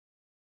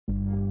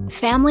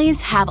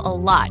Families have a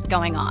lot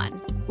going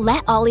on.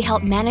 Let Ollie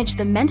help manage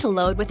the mental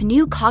load with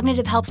new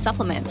cognitive help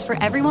supplements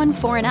for everyone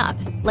 4 and up,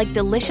 like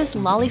delicious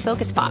Lolly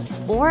Focus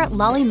Pops or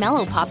Lolly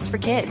Mellow Pops for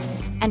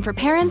kids. And for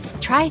parents,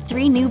 try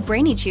 3 new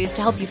Brainy Chews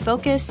to help you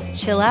focus,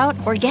 chill out,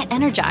 or get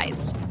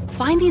energized.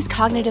 Find these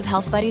cognitive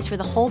health buddies for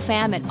the whole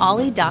fam at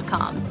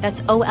ollie.com.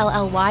 That's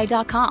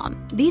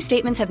OLLY.com. These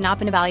statements have not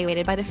been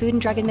evaluated by the Food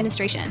and Drug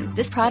Administration.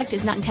 This product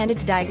is not intended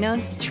to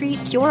diagnose,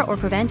 treat, cure, or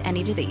prevent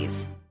any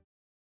disease.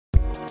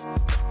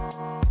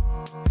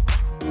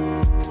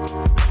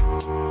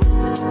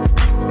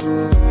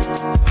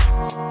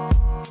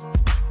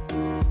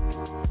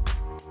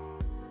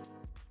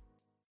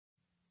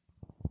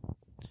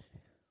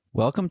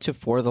 Welcome to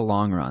For the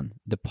Long Run,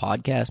 the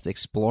podcast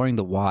exploring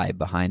the why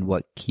behind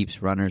what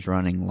keeps runners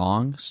running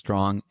long,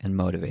 strong, and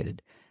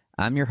motivated.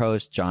 I'm your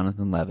host,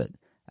 Jonathan Levitt.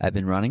 I've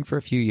been running for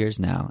a few years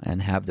now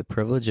and have the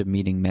privilege of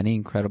meeting many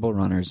incredible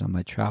runners on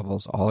my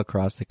travels all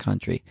across the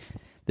country.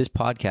 This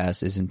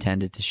podcast is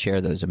intended to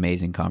share those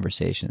amazing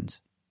conversations.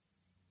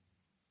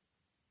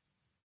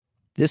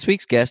 This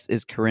week's guest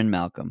is Corinne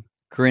Malcolm.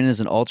 Corinne is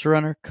an ultra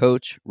runner,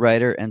 coach,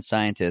 writer, and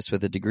scientist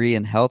with a degree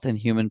in health and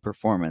human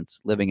performance,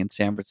 living in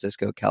San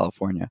Francisco,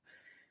 California.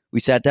 We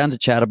sat down to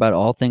chat about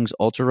all things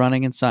ultra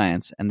running and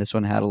science, and this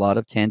one had a lot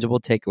of tangible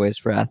takeaways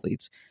for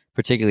athletes,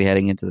 particularly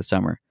heading into the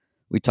summer.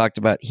 We talked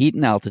about heat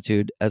and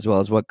altitude, as well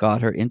as what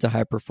got her into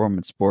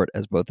high-performance sport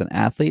as both an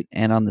athlete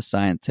and on the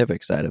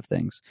scientific side of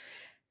things.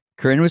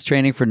 Corinne was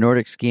training for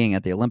Nordic skiing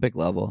at the Olympic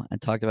level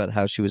and talked about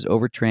how she was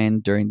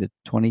overtrained during the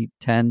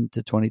 2010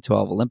 to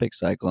 2012 Olympic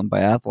cycle in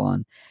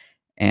biathlon,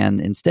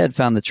 and instead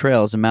found the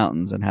trails and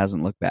mountains and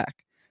hasn't looked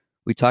back.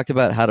 We talked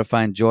about how to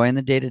find joy in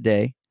the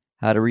day-to-day,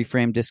 how to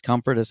reframe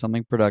discomfort as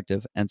something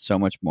productive, and so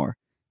much more.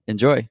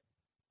 Enjoy.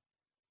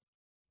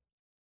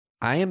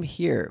 I am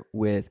here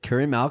with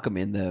Corinne Malcolm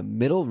in the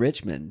Middle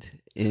Richmond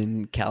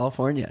in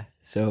California.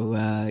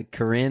 So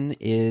Corinne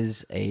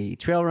is a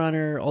trail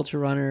runner, ultra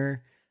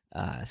runner,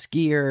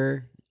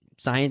 skier,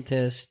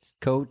 scientist,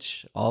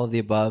 coach, all of the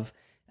above,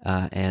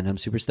 and I'm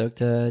super stoked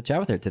to chat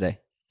with her today.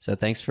 So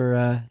thanks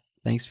for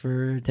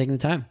taking the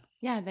time.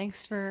 Yeah,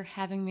 thanks for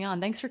having me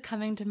on. Thanks for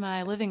coming to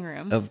my living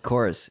room. Of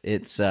course,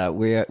 it's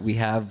we've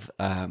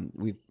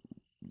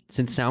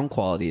since sound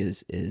quality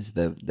is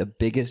the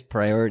biggest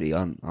priority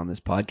on this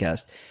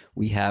podcast.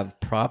 We have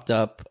propped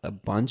up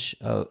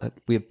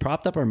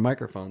our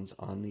microphones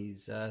on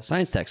these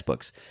science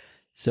textbooks,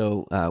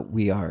 so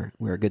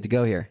we're good to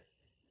go here.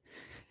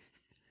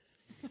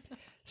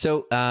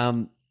 So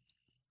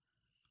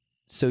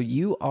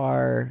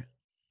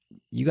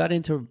you got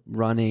into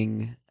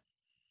running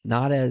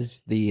not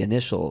as the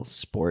initial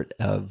sport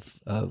of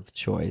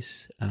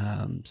choice.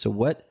 So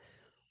what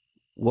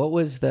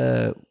was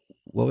the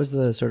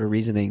sort of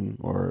reasoning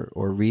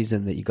or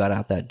reason that you got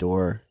out that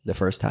door the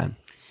first time?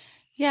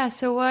 Yeah,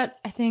 so what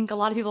I think a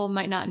lot of people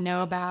might not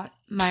know about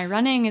my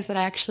running is that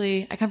I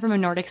come from a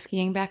Nordic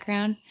skiing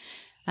background.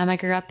 I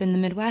grew up in the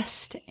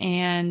Midwest,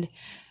 and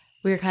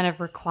we were kind of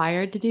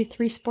required to do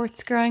 3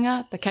 sports growing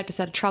up. It kept us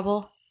out of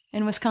trouble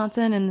in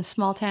Wisconsin, in the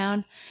small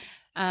town.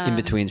 In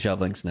between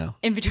shoveling snow.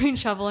 In between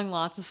shoveling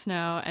lots of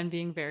snow and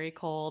being very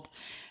cold.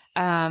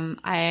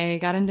 I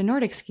got into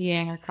Nordic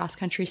skiing or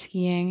cross-country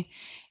skiing.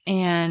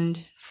 And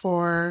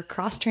for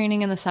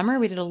cross-training in the summer,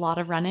 we did a lot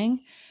of running.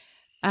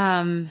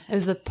 It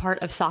was the part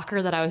of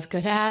soccer that I was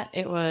good at.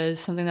 It was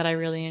something that I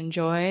really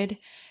enjoyed.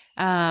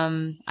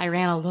 I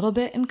ran a little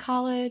bit in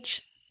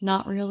college.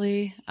 Not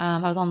really.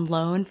 I was on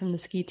loan from the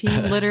ski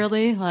team,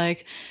 literally.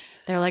 Like,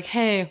 they're like,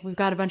 hey, we've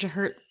got a bunch of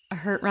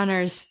hurt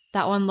runners.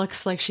 That one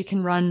looks like she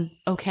can run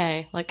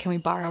okay. Like, can we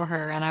borrow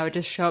her? And I would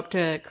just show up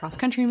to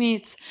cross-country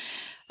meets,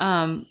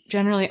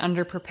 generally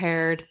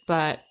underprepared,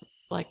 but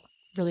like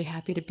really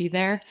happy to be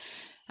there.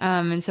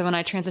 And so when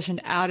I transitioned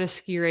out of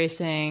ski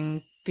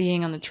racing,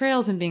 being on the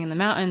trails and being in the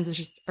mountains was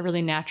just a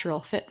really natural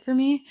fit for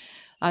me.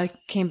 I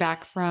came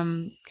back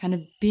from kind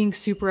of being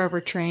super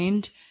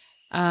overtrained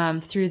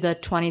through the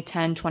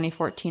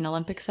 2010-2014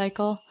 Olympic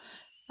cycle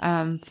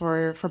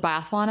for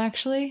biathlon,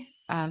 actually,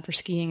 for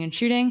skiing and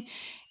shooting.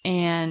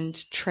 And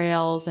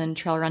trails and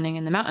trail running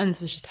in the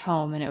mountains was just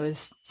home, and it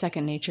was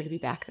second nature to be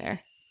back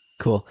there.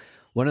 Cool.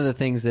 One of the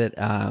things that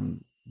I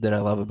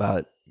love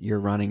about your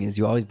running is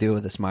you always do it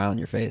with a smile on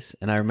your face.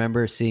 And I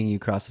remember seeing you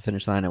cross the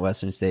finish line at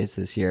Western States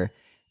last year,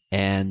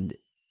 and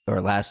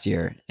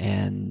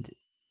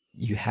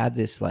you had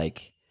this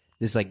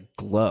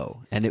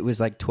glow, and it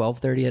was like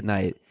 12:30 at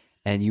night,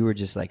 and you were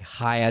just like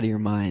high out of your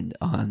mind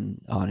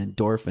on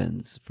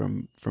endorphins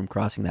from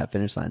crossing that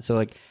finish line. So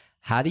like,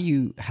 how do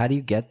you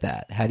get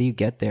that? How do you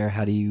get there?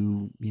 How do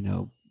you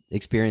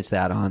experience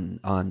that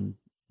on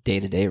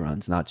day-to-day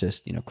runs, not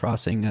just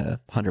crossing a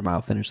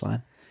 100-mile finish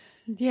line?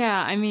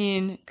 Yeah, I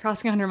mean,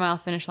 crossing a 100-mile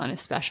finish line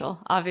is special,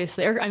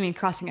 obviously. Or, I mean,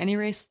 crossing any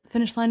race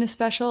finish line is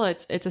special.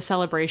 It's a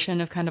celebration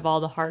of kind of all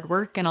the hard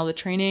work and all the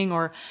training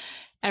or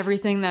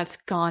everything that's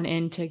gone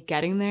into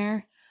getting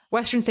there.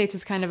 Western States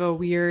was kind of a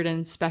weird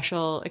and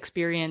special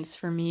experience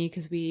for me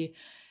because we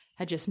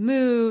had just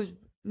moved.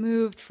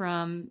 moved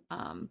from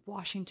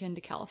Washington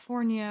to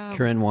California.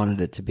 Corinne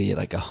wanted it to be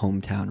like a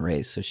hometown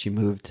race, so she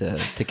moved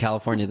to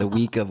California the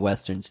week of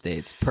Western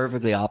States.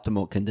 Perfectly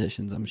optimal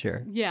conditions, I'm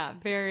sure. Yeah,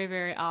 very,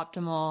 very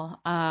optimal.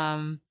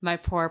 My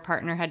poor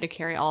partner had to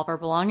carry all of our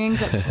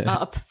belongings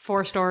up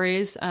 4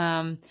 stories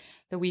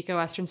the week of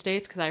Western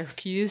States because I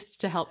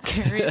refused to help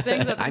carry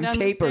things up and down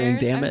tapering, the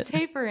stairs. damn it. I'm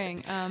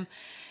tapering.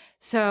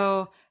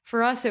 So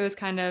for us, it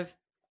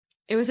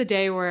was a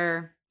day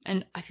where,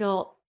 and I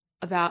feel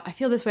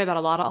this way about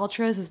a lot of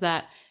ultras, is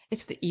that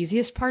it's the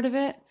easiest part of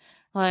it.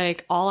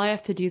 Like, all I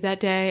have to do that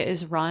day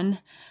is run.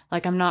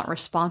 Like, I'm not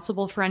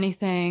responsible for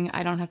anything.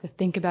 I don't have to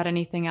think about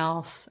anything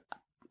else.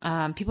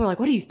 People are like,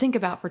 what do you think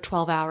about for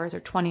 12 hours or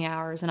 20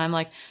 hours? And I'm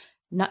like,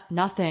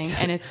 nothing.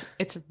 And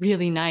it's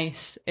really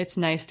nice. It's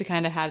nice to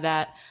kind of have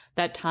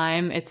that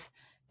time. It's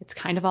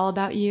kind of all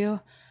about you,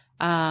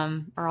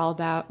 or all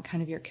about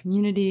kind of your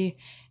community.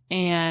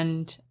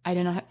 And I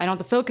don't have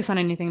to focus on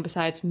anything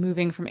besides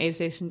moving from aid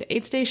station to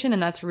aid station.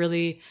 And that's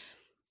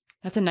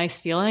a nice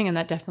feeling. And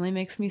that definitely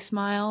makes me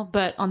smile.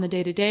 But on the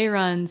day-to-day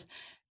runs,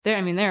 there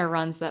are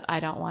runs that I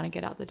don't want to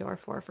get out the door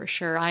for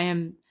sure. I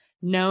am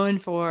known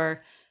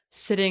for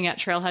sitting at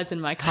trailheads in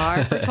my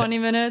car for 20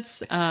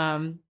 minutes,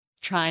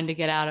 trying to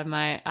get out of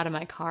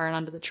my car and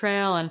onto the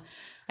trail. And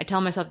I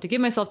tell myself to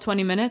give myself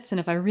 20 minutes. And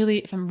if I'm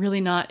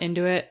really not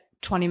into it,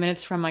 20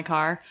 minutes from my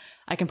car,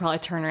 I can probably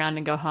turn around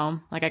and go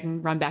home. Like, I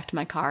can run back to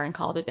my car and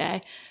call it a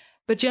day.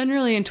 But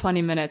generally in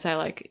 20 minutes,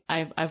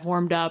 I've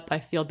warmed up, I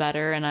feel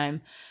better,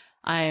 and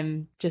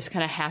I'm just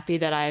kind of happy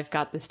that I've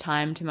got this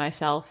time to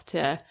myself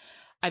to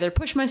either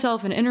push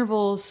myself in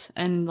intervals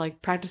and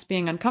like practice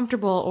being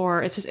uncomfortable,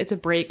 or it's a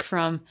break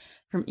from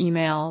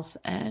emails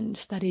and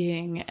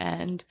studying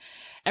and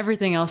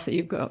everything else that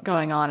you've got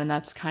going on. And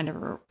that's kind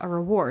of a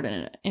reward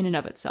in and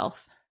of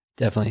itself.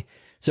 Definitely.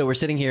 So we're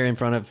sitting here in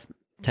front of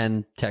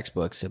 10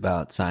 textbooks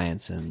about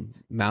science and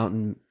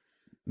mountain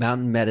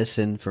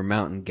medicine for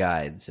mountain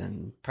guides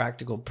and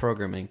practical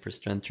programming for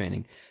strength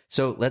training.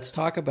 So let's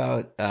talk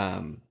about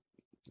that.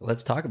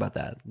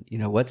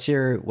 What's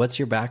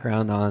your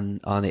background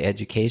on the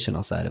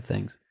educational side of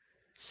things?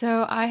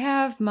 So I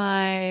have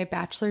my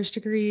bachelor's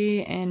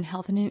degree in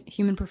health and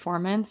human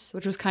performance,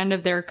 which was kind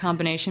of their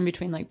combination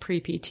between like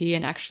pre-PT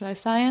and exercise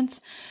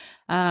science,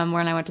 when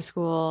I went to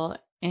school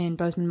in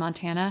Bozeman,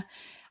 Montana.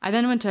 I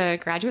then went to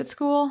graduate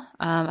school.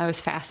 I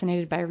was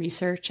fascinated by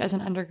research as an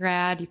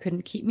undergrad. You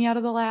couldn't keep me out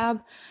of the lab.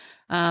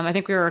 I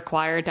think we were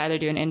required to either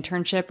do an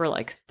internship or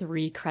like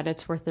 3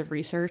 credits worth of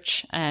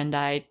research. And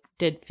I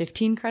did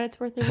 15 credits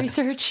worth of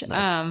research.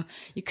 Nice.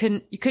 You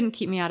couldn't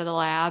keep me out of the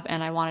lab,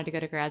 and I wanted to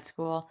go to grad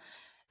school.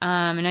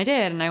 And I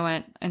did. And I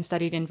went and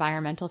studied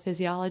environmental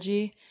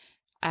physiology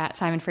at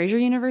Simon Fraser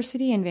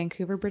University in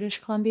Vancouver, British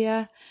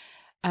Columbia,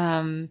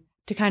 to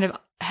kind of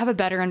have a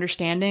better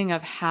understanding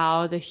of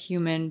how the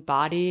human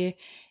body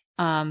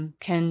can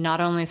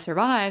not only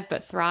survive,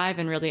 but thrive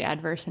in really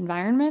adverse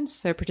environments.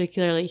 So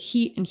particularly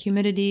heat and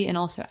humidity and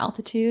also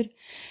altitude.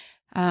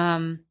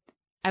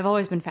 I've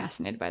always been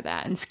fascinated by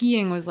that. And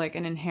skiing was like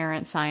an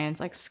inherent science.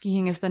 Like,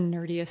 skiing is the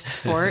nerdiest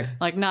sport.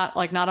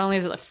 not only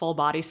is it like full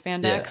body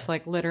spandex,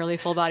 like literally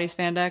full body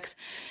spandex,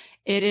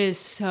 it is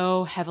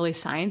so heavily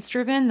science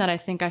driven that I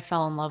think I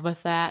fell in love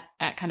with that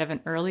at kind of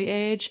an early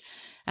age.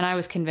 And I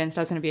was convinced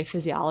I was going to be a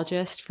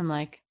physiologist from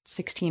like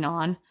 16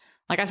 on.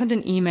 Like, I sent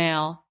an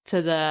email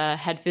to the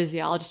head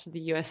physiologist of the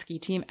US ski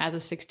team as a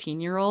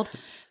 16-year-old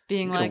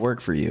being like, it'll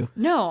work for you.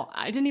 No,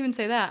 I didn't even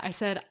say that. I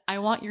said, I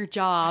want your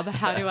job.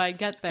 How do I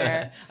get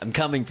there? I'm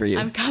coming for you.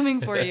 I'm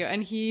coming for you.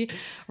 And he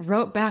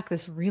wrote back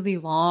this really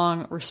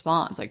long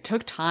response, like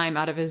took time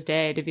out of his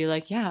day to be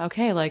like, yeah,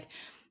 okay, like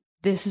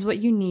this is what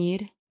you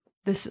need.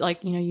 This,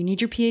 like, you need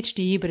your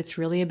PhD, but it's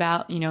really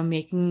about,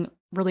 making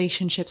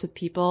relationships with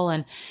people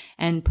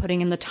and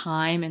putting in the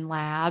time in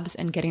labs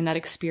and getting that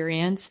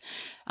experience,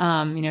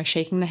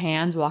 shaking the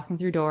hands, walking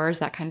through doors,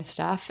 that kind of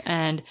stuff.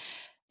 And,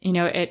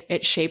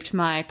 it shaped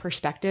my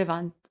perspective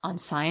on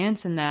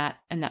science and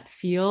that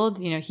field.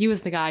 He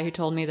was the guy who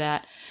told me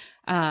that,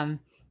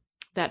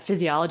 that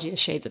physiology is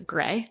shades of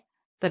gray,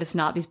 that it's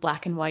not these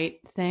black and white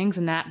things.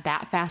 And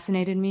that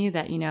fascinated me,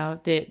 that,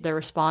 the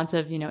response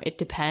of, it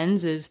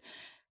depends is,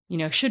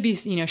 should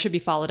be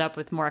followed up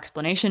with more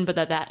explanation, but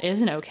that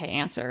is an okay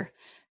answer,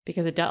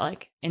 because it does,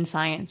 like in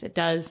science, it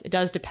does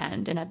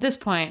depend. And at this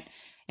point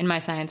in my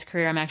science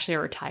career, I'm actually a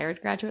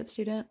retired graduate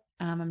student.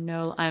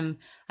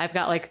 I've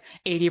got like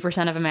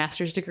 80% of a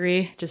master's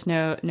degree, just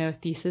no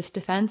thesis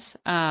defense.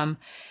 And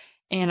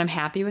I'm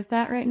happy with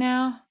that right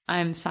now.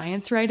 I'm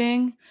science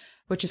writing,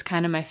 which is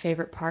kind of my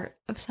favorite part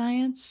of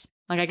science.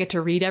 Like, I get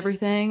to read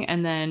everything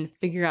and then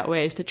figure out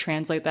ways to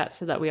translate that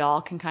so that we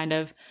all can kind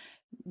of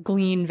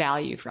glean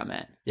value from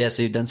it. Yeah.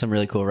 So you've done some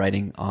really cool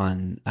writing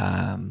on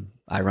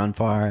I Run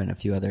Far and a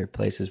few other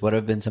places. What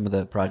have been some of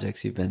the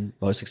projects you've been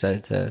most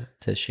excited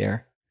to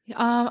share?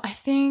 I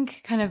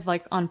think kind of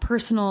like on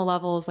personal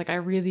levels, like I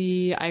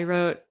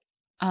wrote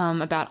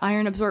about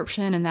iron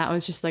absorption, and that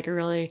was just like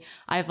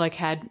I've like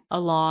had a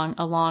long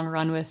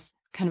run with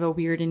kind of a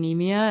weird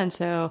anemia. And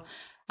so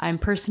I'm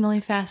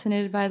personally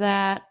fascinated by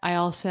that. I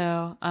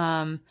also,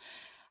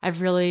 I've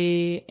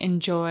really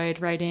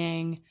enjoyed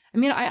writing. I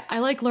mean, I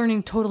like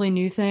learning totally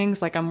new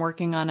things. Like I'm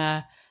working on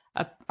a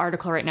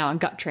article right now on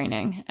gut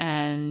training,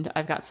 and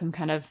I've got some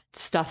kind of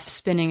stuff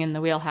spinning in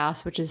the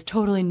wheelhouse, which is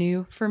totally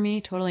new for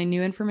me, totally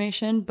new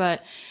information.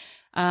 But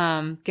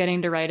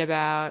getting to write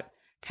about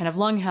kind of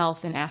lung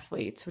health in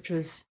athletes, which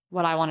was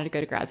what I wanted to go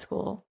to grad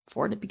school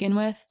for to begin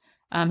with,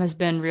 has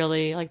been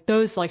really like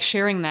those, like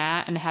sharing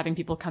that and having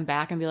people come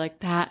back and be like,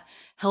 that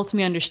helps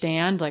me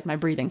understand like my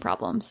breathing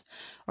problems,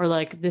 or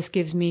like this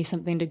gives me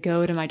something to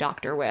go to my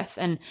doctor with.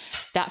 And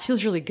that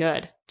feels really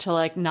good to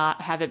like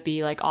not have it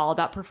be like all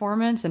about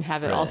performance and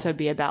have it also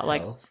be about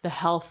like the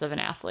health of an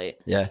athlete.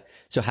 Yeah.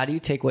 So how do you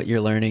take what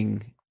you're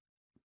learning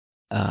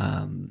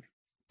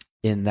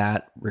in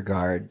that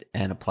regard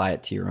and apply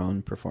it to your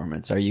own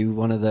performance? Are you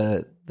one of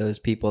those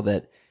people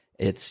that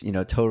it's, you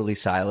know, totally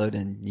siloed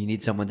and you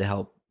need someone to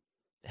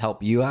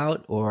help you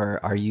out, or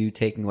are you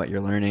taking what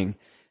you're learning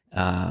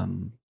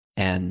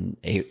and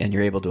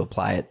you're able to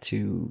apply it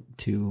to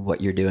what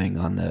you're doing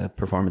on the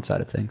performance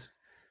side of things?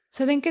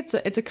 So I think it's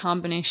a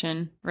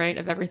combination, right,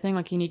 of everything.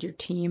 Like you need your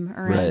team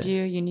around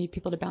you. You need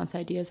people to bounce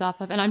ideas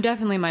off of. And I'm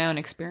definitely my own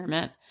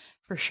experiment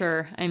for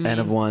sure. I mean, N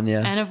of one,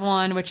 yeah. N of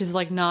one, which is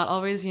like not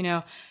always, you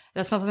know,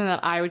 that's not something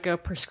that I would go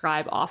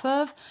prescribe off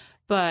of.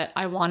 But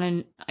I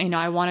want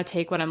to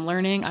take what I'm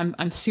learning.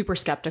 I'm super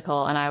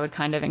skeptical, and I would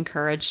kind of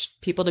encourage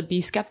people to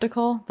be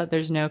skeptical, that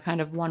there's no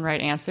kind of one right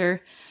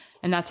answer.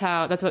 And that's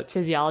what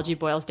physiology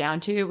boils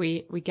down to.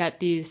 We get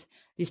these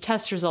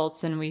test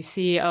results and we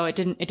see, oh, it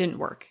didn't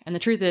work. And the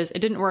truth is it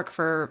didn't work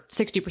for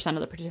 60% of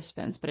the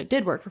participants, but it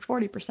did work for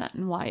 40%.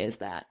 And why is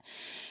that?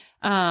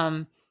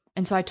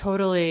 And so I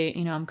totally,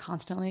 you know, I'm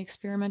constantly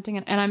experimenting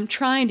and I'm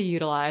trying to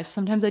utilize,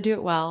 sometimes I do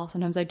it well,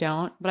 sometimes I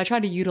don't, but I try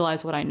to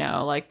utilize what I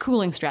know, like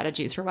cooling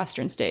strategies for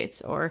Western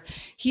states or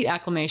heat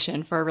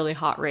acclimation for a really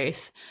hot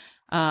race.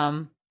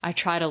 I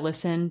try to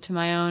listen to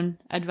my own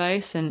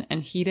advice and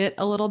heat it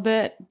a little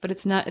bit, but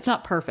it's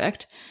not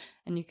perfect.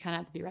 And you kind of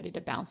have to be ready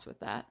to bounce with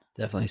that.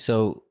 Definitely.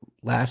 So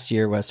last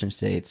year, Western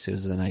States, it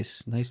was a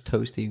nice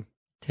toasty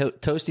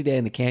day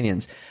in the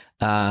canyons.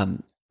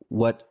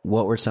 What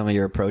were some of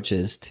your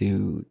approaches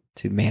to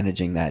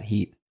managing that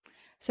heat?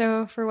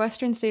 So for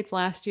Western States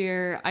last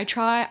year, I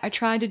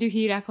tried to do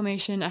heat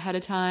acclimation ahead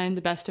of time,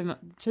 to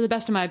the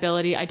best of my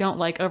ability. I don't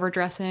like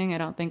overdressing. I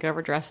don't think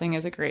overdressing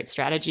is a great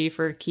strategy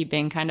for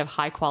keeping kind of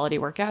high quality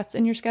workouts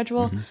in your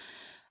schedule.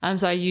 Mm-hmm.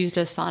 So I used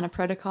a sauna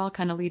protocol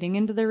kind of leading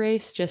into the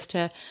race, just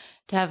to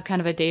have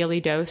kind of a daily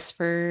dose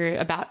for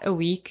about a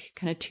week,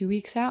 kind of 2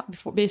 weeks out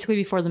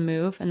before the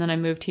move. And then I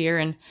moved here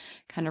and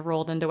kind of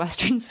rolled into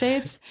Western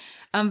States.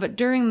 But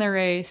during the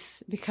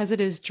race, because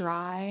it is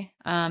dry,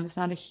 it's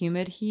not a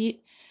humid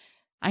heat,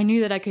 I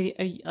knew that I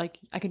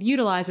could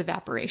utilize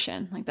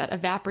evaporation, like that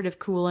evaporative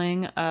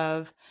cooling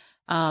of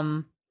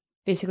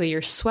basically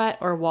your sweat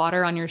or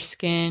water on your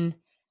skin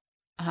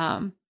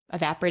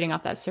evaporating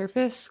off that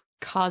surface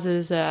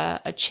causes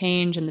a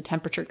change in the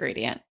temperature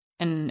gradient,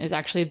 and is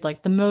actually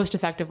like the most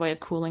effective way of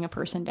cooling a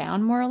person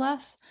down, more or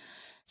less.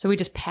 So we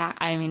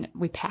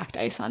packed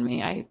ice on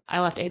me. I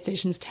left aid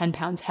stations 10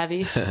 pounds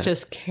heavy,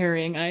 just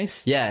carrying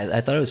ice. Yeah, I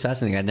thought it was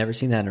fascinating. I'd never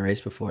seen that in a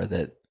race before,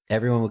 that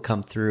everyone would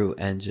come through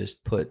and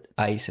just put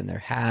ice in their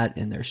hat,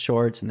 in their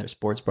shorts, and their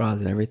sports bras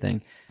and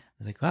everything. I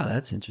was like, wow,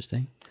 that's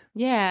interesting.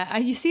 Yeah,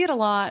 you see it a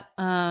lot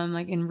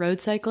like in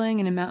road cycling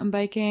and in mountain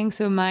biking.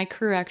 So my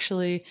crew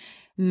actually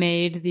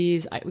made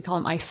these, we call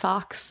them ice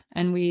socks,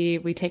 and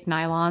we take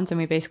nylons and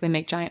we basically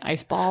make giant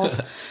ice balls.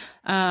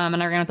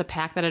 And I ran with a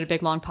pack that had a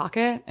big long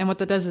pocket. And what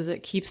that does is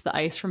it keeps the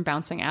ice from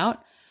bouncing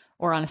out.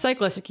 Or on a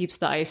cyclist, it keeps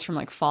the ice from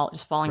like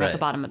falling out the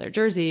bottom of their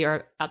jersey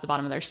or out the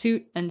bottom of their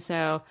suit. And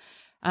so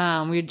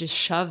we would just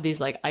shove these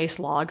like ice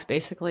logs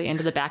basically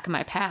into the back of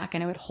my pack,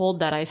 and it would hold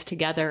that ice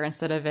together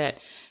instead of it,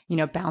 you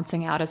know,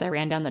 bouncing out as I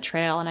ran down the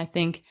trail. And I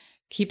think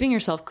keeping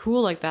yourself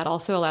cool like that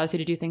also allows you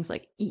to do things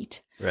like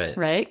eat,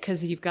 right?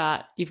 Because you've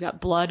got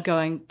blood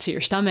going to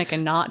your stomach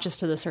and not just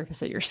to the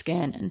surface of your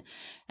skin,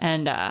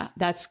 and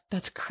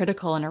that's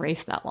critical in a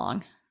race that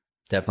long.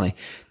 Definitely.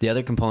 The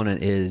other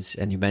component is,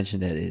 and you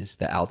mentioned it, is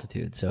the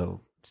altitude.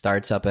 So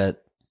starts up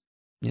at,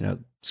 you know,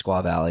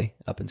 Squaw Valley,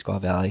 up in Squaw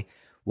Valley.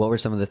 What were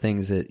some of the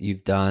things that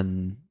you've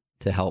done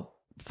to help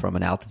from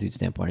an altitude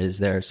standpoint? Is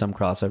there some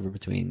crossover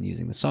between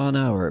using the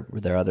sauna, or were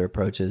there other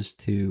approaches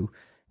to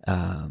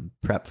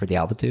prep for the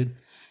altitude?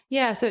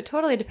 Yeah, so it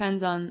totally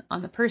depends on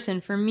the person.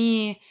 For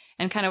me,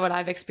 and kind of what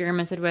I've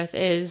experimented with,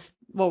 is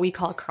what we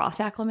call cross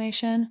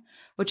acclimation,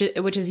 which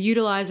is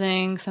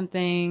utilizing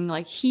something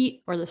like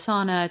heat or the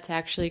sauna to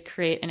actually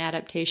create an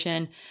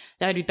adaptation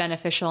that would be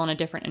beneficial in a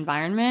different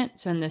environment.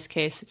 So in this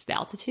case, it's the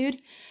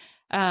altitude.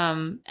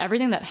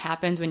 Everything that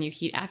happens when you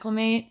heat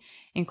acclimate,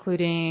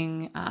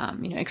 including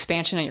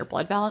expansion of your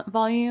blood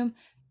volume,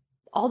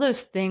 all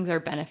those things are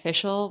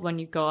beneficial when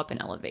you go up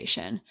in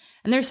elevation.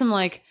 And there's some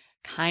like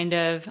kind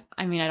of,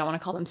 I don't want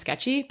to call them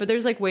sketchy, but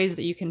there's like ways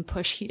that you can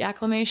push heat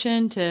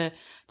acclimation to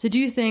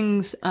do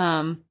things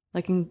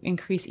like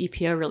increase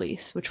EPO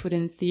release, which would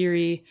in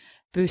theory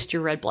boost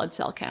your red blood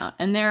cell count.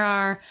 And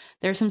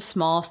there's some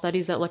small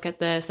studies that look at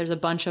this. There's a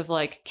bunch of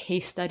like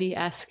case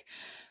study-esque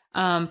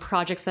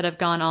projects that have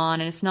gone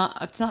on, and it's not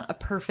a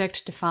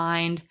perfect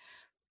defined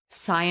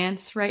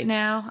science right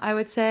now, I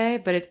would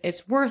say, but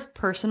it's worth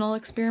personal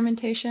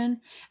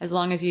experimentation as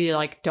long as you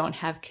like don't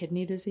have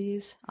kidney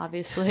disease.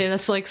 Obviously,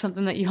 that's like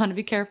something that you want to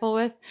be careful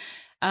with.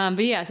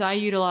 But yeah, so I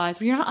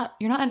utilize. You're not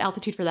at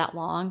altitude for that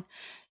long.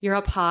 You're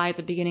up high at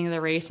the beginning of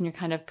the race, and you're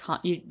kind of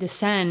you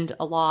descend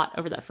a lot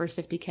over that first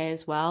 50K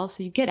as well.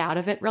 So you get out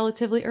of it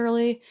relatively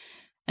early,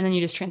 and then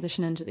you just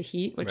transition into the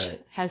heat, which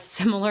has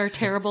similar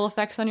terrible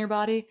effects on your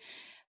body.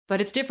 But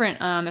it's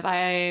different. When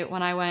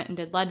I went and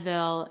did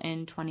Leadville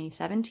in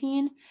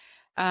 2017,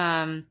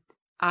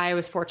 I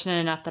was fortunate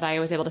enough that I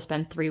was able to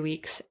spend 3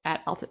 weeks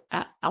at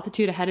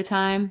altitude ahead of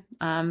time,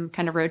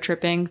 kind of road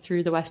tripping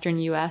through the Western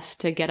U.S.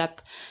 to get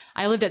up.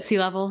 I lived at sea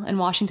level in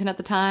Washington at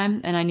the time,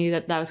 and I knew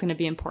that was going to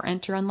be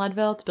important to run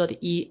Leadville, to be able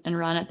to eat and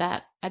run at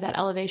that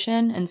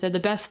elevation. And so the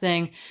best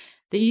thing,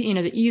 the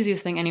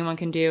easiest thing anyone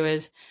can do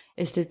is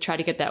to try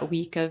to get that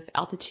week of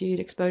altitude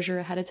exposure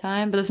ahead of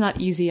time. But it's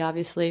not easy,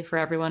 obviously, for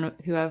everyone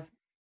who have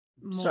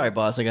more. Sorry,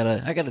 boss. I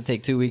gotta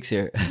take 2 weeks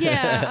here.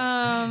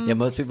 Yeah. Yeah.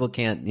 Most people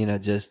can't,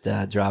 just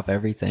drop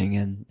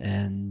everything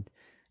and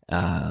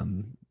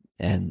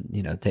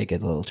take a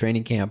little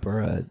training camp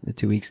or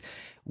 2 weeks.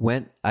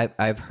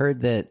 I've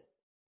heard that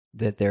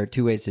there are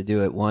two ways to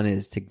do it. One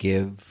is to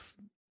give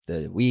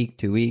the week,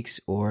 2 weeks,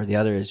 or the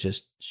other is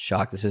just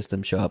shock the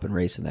system, show up and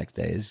race the next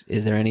day.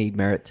 Is there any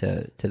merit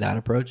to that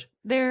approach?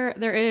 There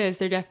is.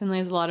 There definitely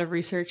is a lot of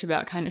research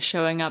about kind of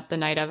showing up the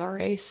night of a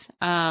race.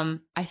 I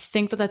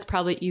think that's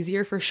probably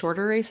easier for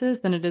shorter races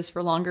than it is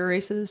for longer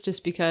races,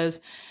 just because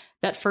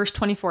that first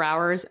 24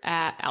 hours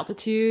at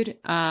altitude,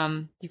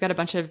 you've got a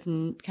bunch of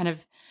kind of,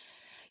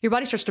 your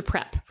body starts to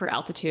prep for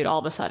altitude all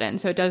of a sudden.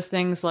 So it does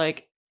things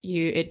like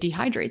it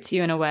dehydrates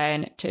you in a way,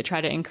 and to try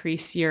to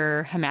increase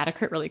your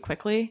hematocrit really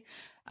quickly,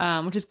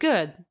 which is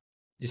good.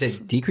 You say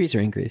decrease or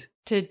increase?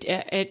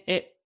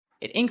 It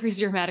increases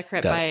your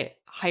hematocrit by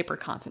hyper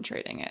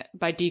concentrating it,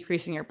 by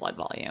decreasing your blood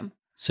volume.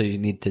 So you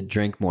need to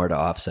drink more to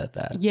offset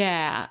that.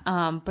 Yeah,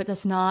 but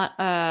that's not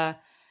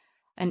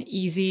an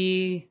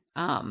easy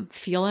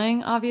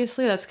feeling.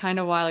 Obviously, that's kind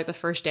of why like the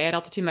first day at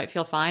altitude might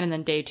feel fine, and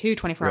then day 2,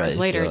 24 hours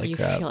later, you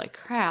feel like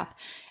crap.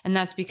 And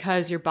that's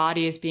because your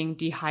body is being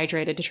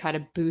dehydrated to try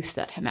to boost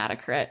that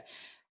hematocrit,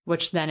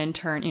 which then in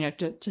turn,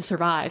 to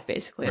survive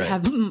basically, to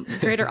have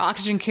greater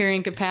oxygen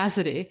carrying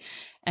capacity.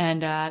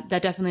 And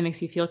that definitely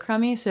makes you feel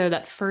crummy. So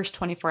that first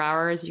 24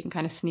 hours, you can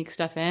kind of sneak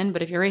stuff in.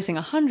 But if you're racing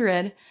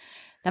 100,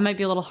 that might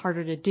be a little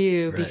harder to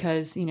do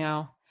because,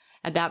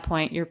 at that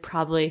point, you're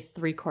probably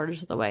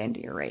 3/4 of the way into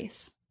your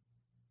race.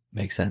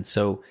 Makes sense.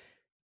 So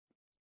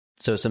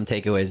some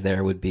takeaways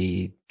there would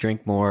be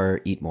drink more,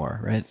 eat more,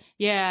 right?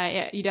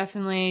 Yeah, you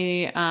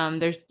definitely,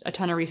 there's a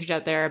ton of research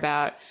out there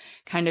about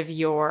kind of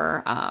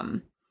your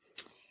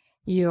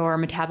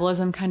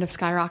metabolism kind of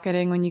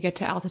skyrocketing when you get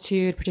to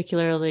altitude,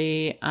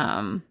 particularly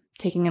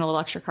taking in a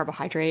little extra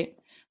carbohydrate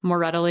more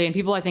readily. And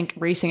people, I think,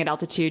 racing at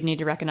altitude need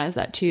to recognize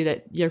that too,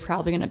 that you're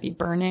probably going to be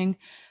burning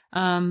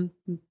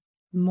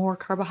more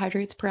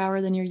carbohydrates per hour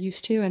than you're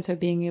used to. And so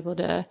being able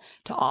to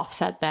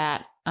offset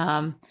that,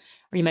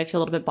 or you might feel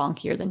a little bit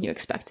bonkier than you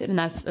expected. And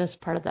that's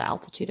part of the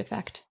altitude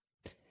effect.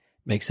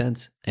 Makes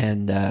sense.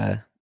 And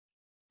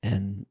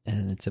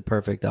it's a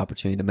perfect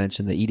opportunity to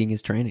mention that eating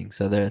is training.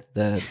 So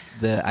the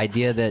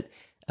idea that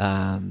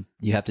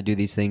you have to do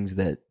these things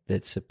that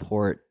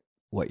support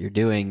what you're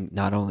doing,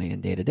 not only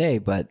in day to day,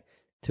 but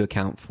to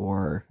account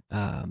for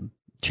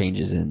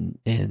changes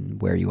in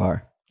where you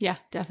are. Yeah,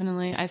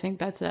 definitely. I think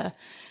that's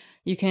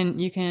you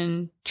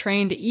can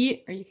train to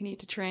eat, or you can eat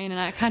to train, and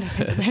I kind of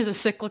think that there's a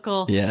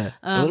cyclical a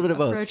little bit of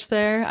approach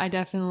there. I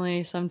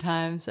definitely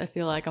sometimes I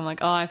feel like I'm like,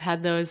 oh, I've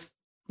had those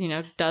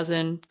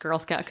dozen Girl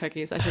Scout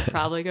cookies. I should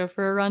probably go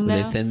for a run now.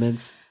 Are they Thin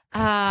Mints?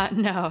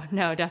 No,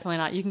 definitely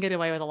not. You can get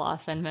away with a lot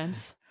of Thin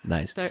Mints.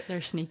 Nice.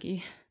 They're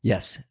sneaky.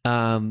 Yes.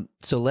 So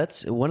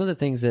one of the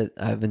things that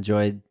I've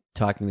enjoyed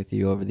talking with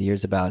you over the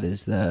years about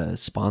is the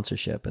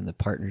sponsorship and the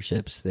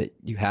partnerships that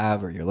you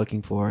have or you're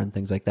looking for and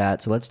things like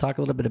that. So let's talk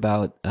a little bit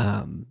about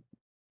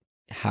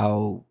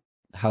how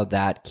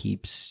that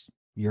keeps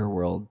your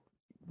world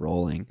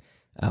rolling.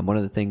 One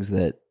of the things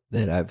that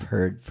I've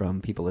heard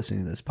from people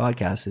listening to this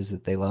podcast is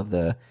that they love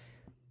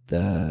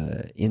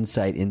the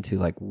insight into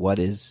like what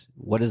is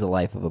the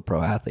life of a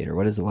pro athlete, or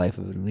what is the life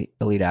of an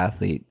elite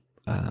athlete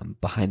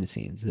behind the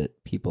scenes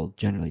that people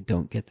generally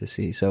don't get to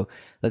see. So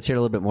let's hear a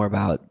little bit more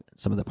about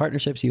some of the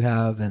partnerships you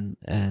have,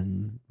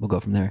 and we'll go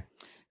from there.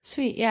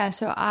 Sweet. Yeah.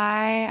 So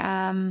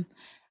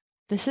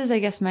this is, I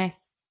guess, my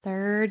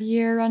 3rd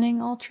year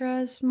running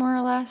ultras, more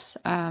or less.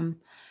 I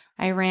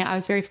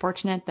was very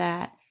fortunate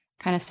that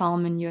kind of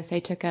Salomon USA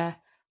took a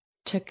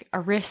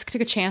risk,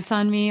 took a chance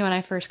on me when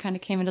I first kind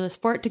of came into the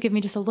sport, to give me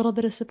just a little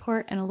bit of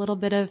support and a little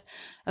bit of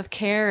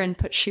care, and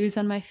put shoes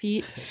on my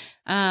feet.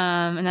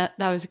 And that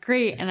was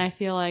great. And I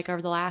feel like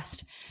over the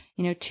last,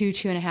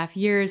 2.5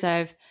 years,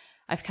 I've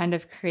kind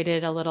of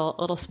created a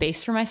little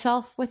space for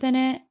myself within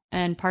it.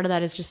 And part of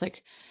that is just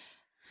like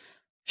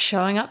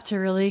showing up to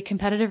really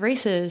competitive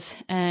races.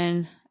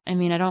 And I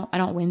mean, I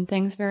don't win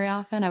things very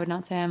often. I would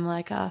not say I'm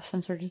like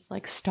some sort of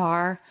like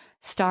star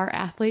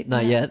athlete.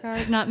 Not yet.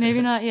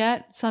 Maybe not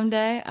yet.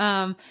 Someday.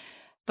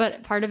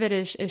 But part of it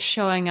is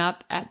showing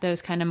up at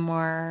those kind of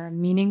more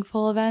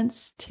meaningful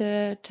events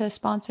to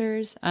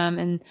sponsors.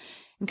 And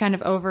kind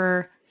of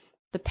over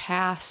the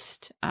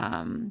past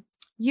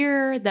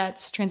year,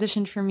 that's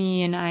transitioned for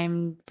me. And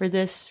I'm for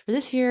this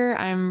year,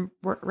 I'm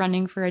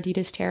running for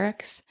Adidas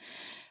Terrex.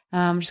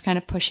 Just kind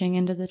of pushing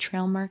into the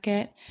trail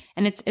market.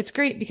 And it's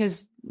great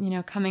because, you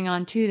know, coming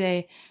on too,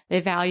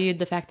 they valued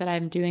the fact that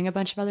I'm doing a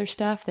bunch of other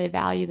stuff. They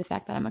value the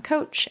fact that I'm a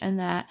coach and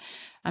that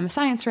I'm a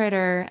science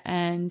writer,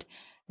 and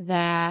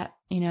that,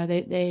 you know,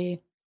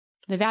 they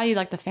value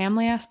like the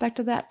family aspect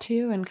of that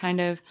too, and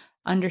kind of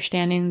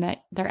understanding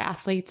that their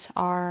athletes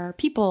are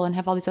people and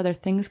have all these other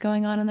things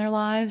going on in their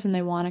lives, and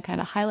they want to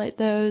kind of highlight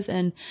those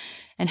and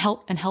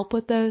help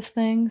with those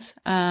things,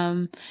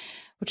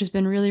 which has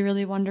been really,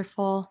 really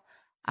wonderful.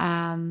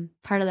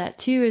 Part of that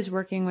too is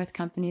working with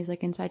companies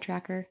like Inside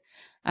Tracker,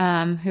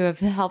 who have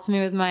helped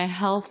me with my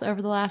health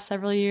over the last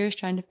several years,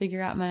 trying to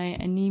figure out my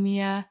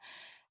anemia.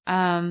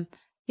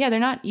 Yeah, they're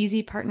not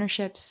easy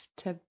partnerships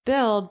to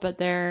build, but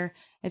they're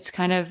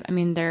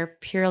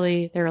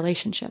purely their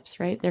relationships,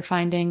 right? They're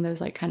finding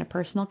those like kind of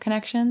personal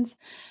connections.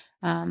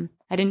 I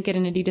didn't get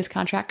an Adidas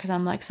contract because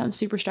I'm like some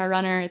superstar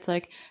runner. It's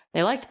like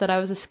they liked that I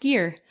was a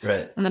skier,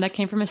 right? And that I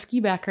came from a ski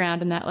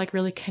background, and that like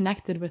really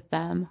connected with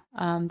them.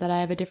 That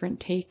I have a different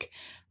take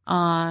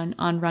on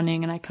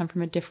running, and I come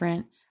from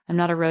I'm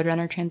not a road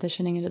runner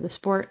transitioning into the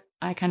sport.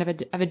 I kind of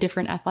have a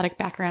different athletic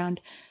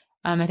background.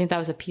 I think that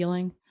was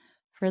appealing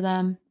for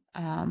them.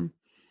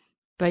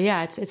 But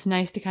yeah, it's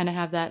nice to kind of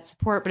have that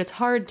support, but it's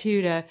hard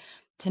too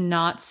to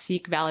not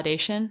seek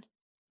validation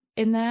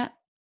in that.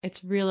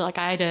 It's really like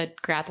I had to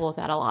grapple with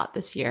that a lot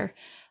this year.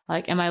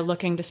 Like, am I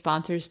looking to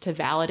sponsors to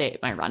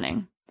validate my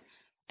running?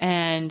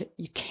 And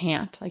you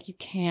can't.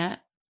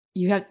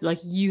 You have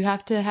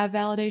to have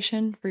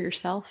validation for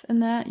yourself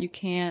in that. You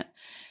can't.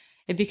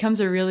 It becomes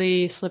a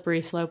really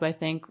slippery slope, I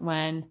think,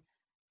 when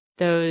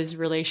those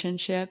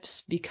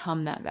relationships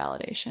become that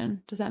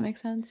validation. Does that make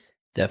sense?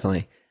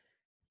 Definitely.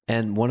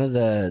 And one of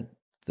the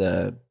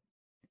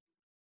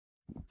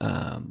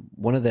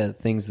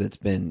themes that's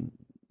been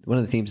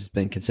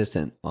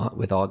consistent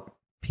with all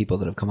people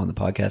that have come on the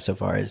podcast so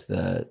far is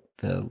the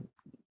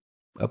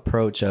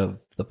approach of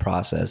the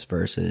process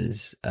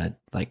versus a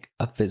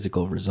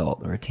physical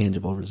result or a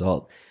tangible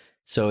result.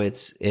 So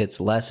it's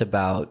less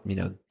about, you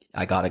know,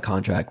 I got a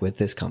contract with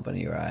this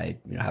company, or I,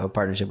 you know, have a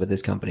partnership with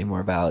this company, more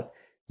about,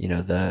 you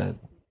know, the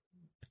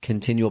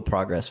continual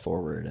progress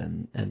forward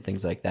and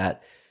things like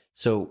that.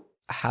 So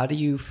how do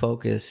you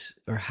focus,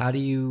 or how do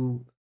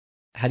you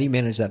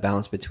manage that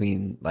balance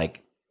between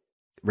like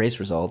race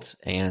results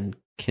and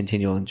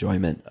continual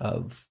enjoyment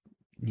of,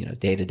 you know,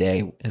 day to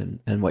day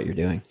and what you're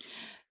doing?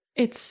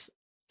 It's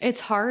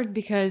hard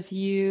because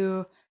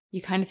you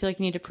kind of feel like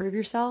you need to prove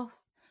yourself.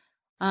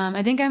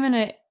 I think I'm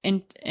in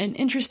an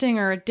interesting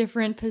or a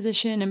different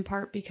position, in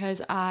part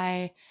because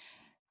I've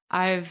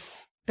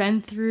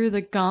been through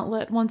the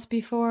gauntlet once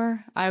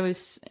before.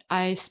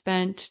 I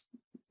spent,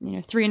 you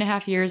know,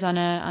 3.5 years on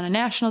a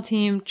national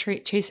team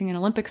chasing an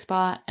Olympic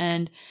spot,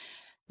 and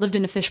lived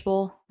in a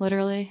fishbowl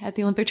literally at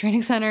the Olympic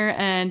Training Center.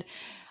 And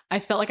I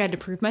felt like I had to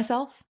prove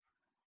myself.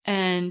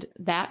 And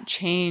that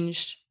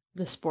changed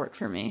the sport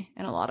for me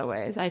in a lot of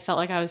ways. I felt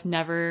like I was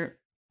never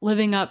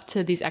living up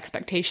to these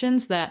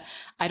expectations that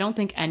I don't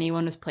think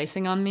anyone was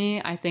placing on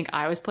me. I think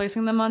I was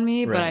placing them on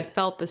me, right. But I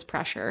felt this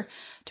pressure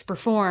to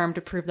perform,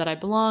 to prove that I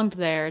belonged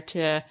there, which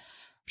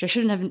I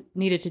shouldn't have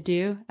needed to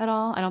do at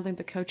all. I don't think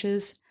the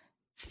coaches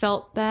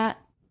felt that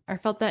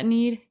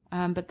need.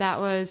 But that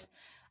was,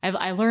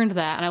 I learned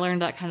that, and I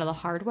learned that kind of the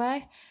hard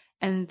way.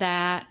 And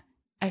that,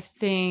 I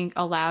think,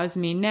 allows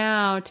me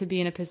now to be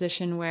in a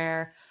position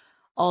where,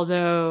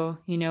 although,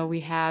 you know, we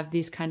have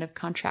these kind of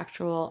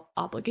contractual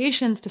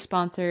obligations to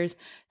sponsors,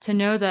 to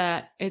know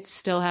that it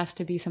still has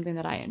to be something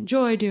that I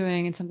enjoy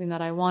doing and something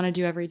that I want to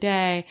do every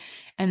day.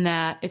 And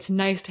that it's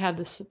nice to have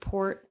the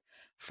support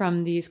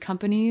from these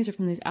companies or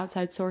from these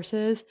outside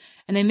sources,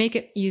 and they make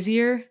it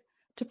easier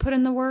to put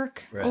in the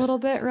work a little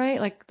bit, right?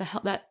 Like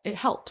that it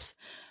helps,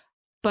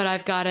 but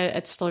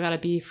it's still got to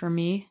be for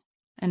me,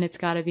 and it's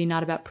got to be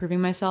not about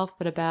proving myself,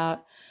 but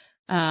about,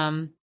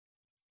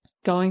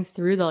 going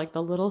through the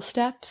little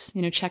steps,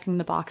 you know, checking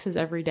the boxes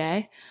every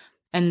day.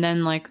 And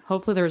then like,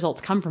 hopefully the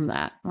results come from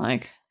that.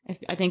 Like,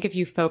 I think if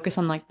you focus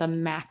on like the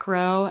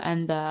macro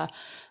and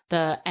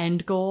the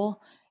end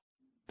goal,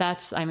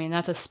 that's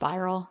a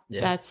spiral.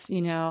 Yeah. That's,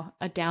 you know,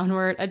 a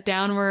downward,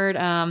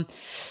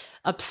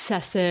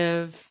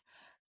 obsessive,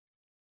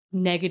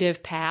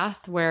 negative path.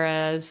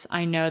 Whereas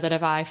I know that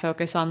if I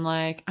focus on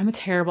like, I'm a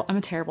terrible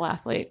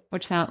athlete,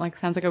 which sounds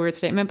like a weird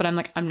statement, but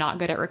I'm not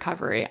good at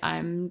recovery.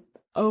 I'm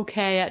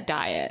okay at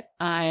diet.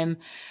 I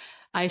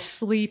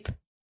sleep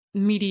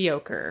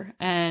mediocre,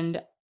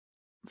 and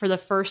for the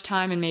first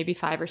time in maybe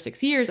 5 or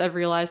 6 years, I've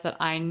realized that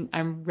I'm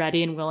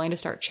ready and willing to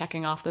start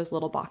checking off those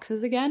little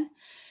boxes again.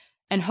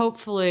 And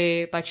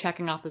hopefully by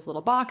checking off those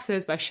little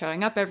boxes, by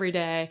showing up every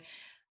day,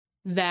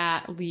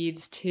 that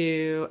leads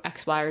to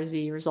X, Y, or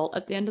Z result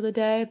at the end of the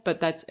day. But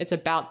it's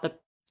about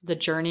the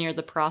journey or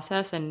the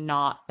process and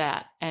not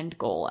that end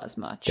goal as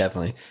much.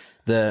 Definitely.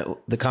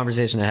 The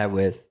conversation I had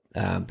with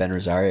Ben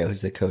Rosario,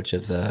 who's the coach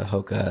of the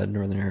Hoka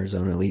Northern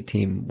Arizona Elite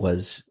team,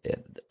 was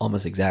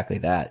almost exactly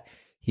that.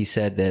 He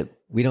said that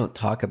we don't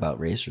talk about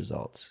race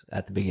results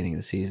at the beginning of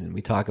the season.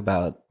 We talk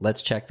about,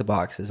 let's check the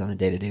boxes on a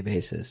day-to-day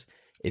basis.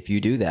 If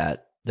you do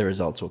that, the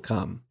results will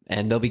come,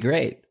 and they'll be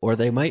great, or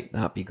they might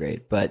not be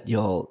great, but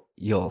you'll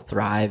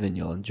thrive and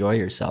you'll enjoy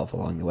yourself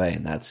along the way.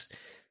 And that's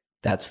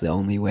the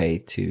only way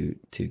to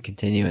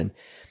continue.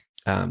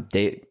 And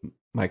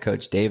my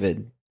coach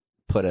David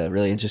put a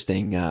really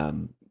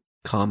interesting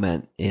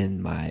comment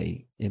in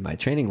my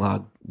training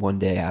log one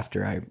day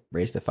after I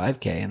raced a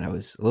 5K, and I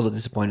was a little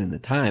disappointed in the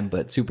time,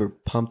 but super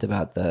pumped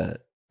about the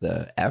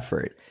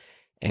effort.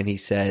 And he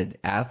said,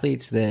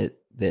 athletes that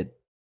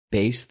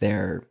base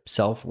their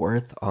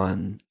self-worth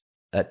on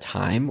a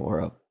time or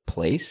a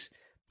place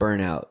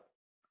burn out.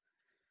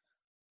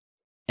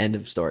 End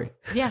of story.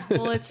 Yeah.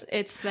 Well,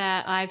 it's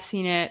that I've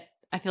seen it.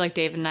 I feel like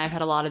David and I have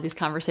had a lot of these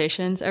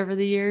conversations over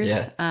the years.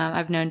 Yeah.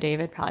 I've known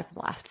David probably for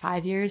the last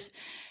 5 years.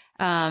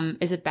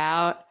 Is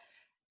about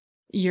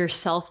your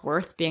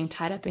self-worth being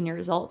tied up in your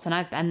results. And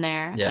I've been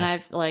there. Yeah. And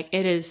I've like,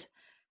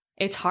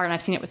 it's hard. And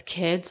I've seen it with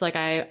kids. Like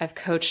I've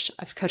coached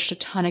a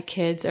ton of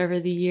kids over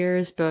the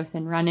years, both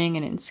in running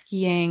and in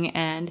skiing.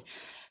 And,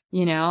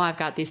 you know, I've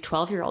got these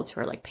 12-year-olds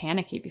who are like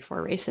panicky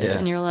before races. Yeah.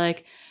 And you're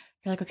like,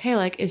 okay,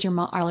 like,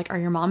 are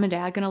your mom and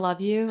dad going to love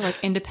you? Like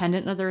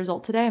independent of the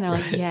result today? And they're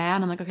like, yeah.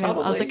 And I'm like, okay.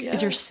 Probably, I was like, yeah.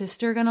 Is your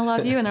sister going to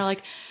love you? And they're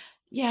like,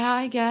 yeah,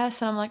 I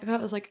guess. And I'm like,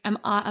 am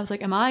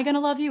I going to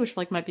love you? Which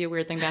like might be a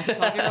weird thing to ask a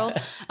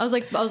 12-year-old. I was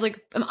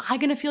like, am I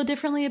going to feel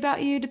differently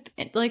about you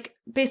like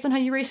based on how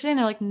you raced today? And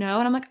they're like, no.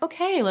 And I'm like,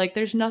 okay, like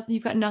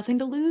you've got nothing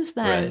to lose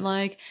then. Right.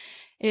 Like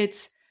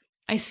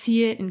I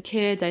see it in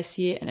kids. I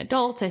see it in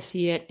adults. I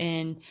see it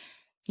in,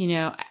 you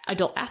know,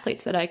 adult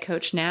athletes that I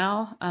coach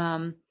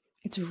now.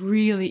 It's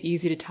really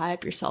easy to tie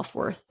up your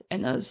self-worth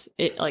in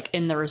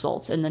in the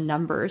results, in the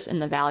numbers, in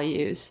the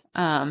values.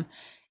 And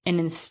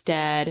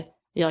instead,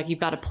 you've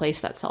got to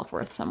place that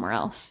self-worth somewhere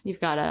else. It's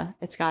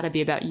got to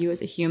be about you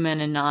as a human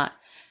and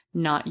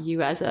not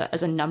you as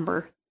a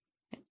number,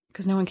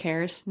 because no one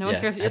cares. No one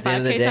cares what your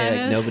 5K time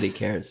is. Nobody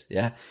cares.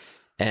 Yeah.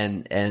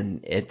 And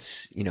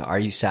it's, you know, are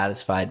you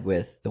satisfied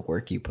with the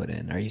work you put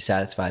in? Are you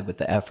satisfied with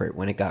the effort?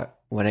 When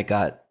it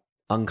got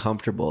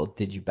uncomfortable,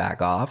 did you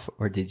back off,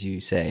 or did you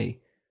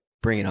say,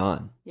 bring it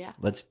on? Yeah.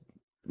 Let's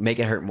make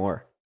it hurt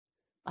more.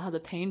 Oh,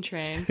 the pain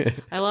train.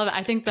 I love it.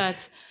 I think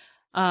that's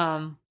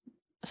something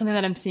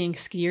that I'm seeing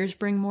skiers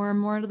bring more and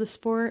more into the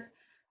sport.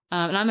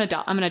 And I'm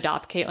gonna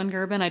adopt Caitlin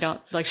Gerben. I don't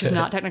like, she's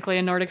not technically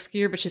a Nordic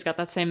skier, but she's got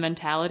that same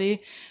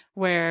mentality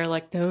where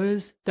like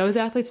those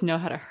athletes know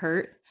how to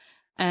hurt,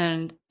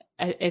 and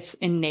it's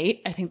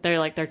innate. I think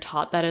they're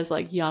taught that as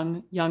like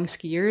young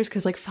skiers,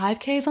 because like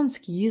 5Ks on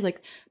skis,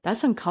 like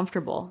that's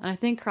uncomfortable. And I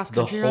think cross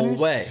country runners,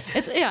 the whole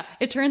way.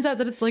 It turns out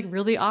that it's like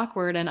really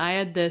awkward. And I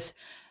had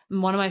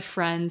one of my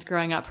friends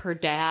growing up, her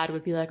dad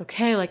would be like,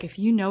 okay, like if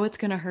you know it's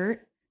gonna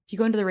hurt, if you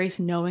go into the race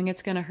knowing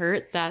it's gonna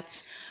hurt,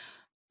 that's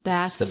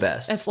the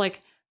best. That's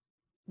like,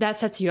 that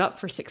sets you up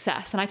for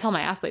success. And I tell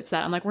my athletes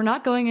that. I'm like, we're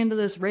not going into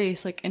this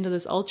race, like into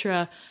this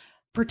ultra,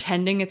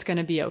 pretending it's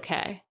gonna be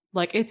okay.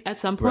 Like it's at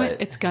some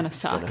point, It's gonna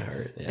suck. It's gonna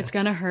hurt. Yeah. It's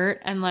gonna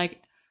hurt. And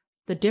like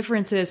the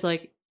difference is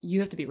like, you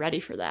have to be ready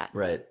for that.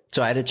 Right.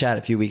 So I had a chat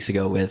a few weeks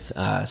ago with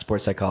a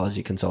sports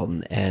psychology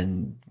consultant,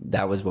 and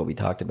that was what we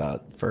talked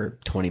about for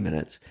 20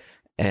 minutes.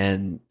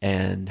 And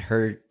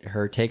her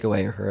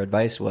takeaway or her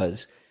advice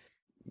was,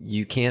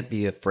 you can't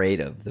be afraid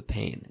of the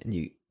pain,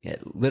 and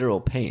literal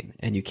pain,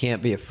 and you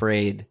can't be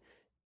afraid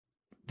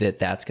that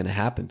that's going to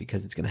happen,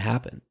 because it's going to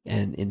happen.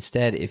 And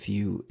instead, if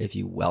you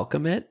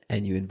welcome it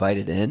and you invite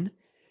it in,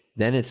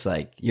 then it's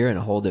like you're in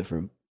a whole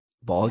different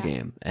ball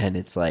game, and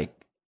it's like,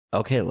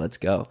 okay, let's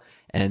go.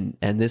 And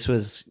this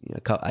was, you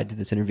know, I did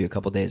this interview a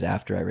couple days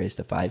after I raced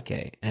a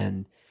 5K,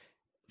 and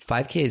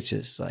 5K is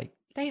just like,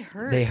 they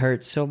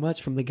hurt so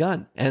much from the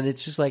gun, and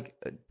it's just like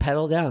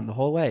pedal down the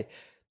whole way.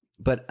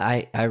 But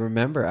I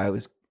remember I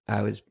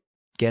was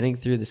getting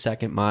through the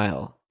second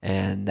mile,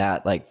 and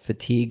that like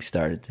fatigue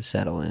started to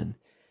settle in,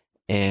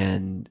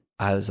 and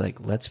I was like,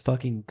 let's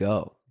fucking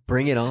go,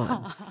 bring it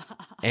on.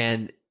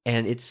 And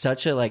it's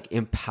such a like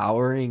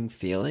empowering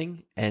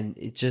feeling, and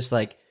it's just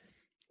like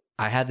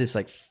I had this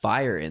like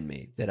fire in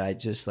me that I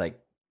just like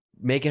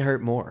make it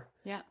hurt more.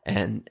 Yeah.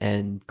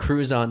 And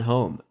cruise on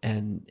home,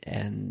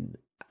 and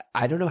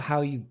I don't know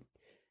how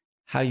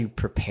you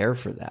prepare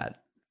for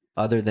that,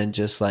 other than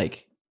just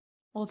like,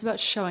 well, it's about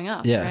showing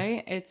up,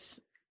 right?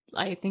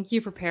 I think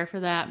you prepare for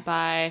that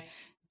by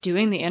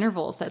doing the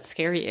intervals that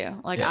scare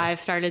you. Like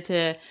I've started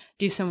to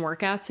do some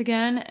workouts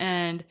again,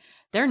 and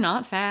they're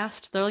not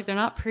fast. They're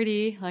not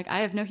pretty. Like I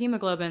have no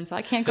hemoglobin, so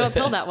I can't go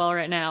uphill that well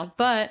right now.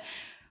 But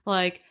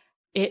Like,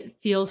 it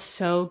feels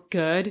so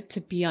good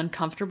to be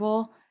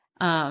uncomfortable.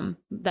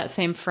 That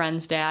same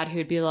friend's dad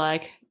who'd be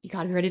like, you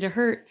got to be ready to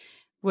hurt,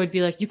 would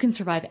be like, you can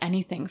survive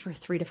anything for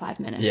 3 to 5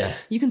 minutes. Yeah.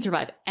 You can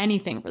survive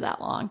anything for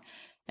that long.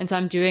 And so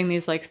I'm doing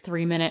these like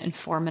 3-minute and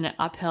 4-minute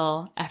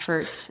uphill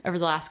efforts over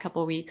the last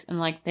couple of weeks. And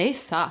like, they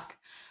suck.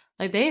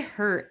 Like, they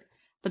hurt,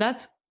 but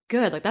that's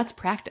good. Like, that's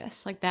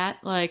practice. Like that,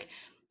 like,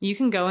 you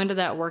can go into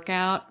that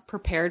workout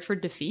prepared for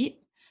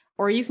defeat,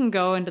 or you can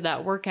go into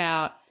that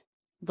workout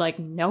like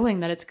knowing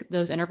that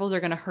those intervals are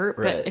going to hurt,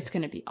 Right. but it's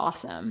going to be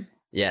awesome.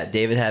 Yeah,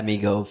 David had me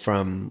go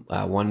from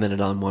 1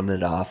 minute on, 1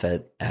 minute off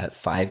at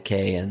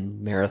 5K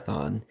and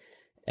marathon,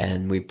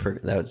 and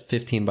that was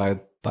 15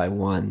 by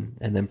 1,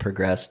 and then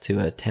progressed to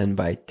a 10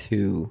 by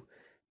 2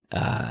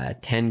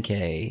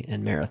 10K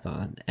and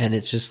marathon, and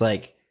it's just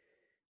like,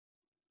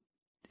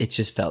 it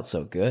just felt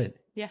so good.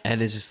 Yeah.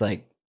 And it's just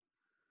like,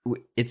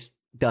 it's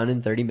done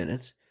in 30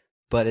 minutes,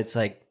 but it's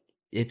like,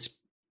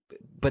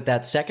 but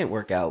that second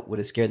workout would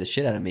have scared the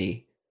shit out of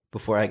me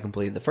before I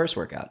completed the first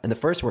workout. And the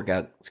first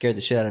workout scared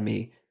the shit out of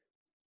me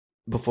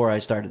before I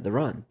started the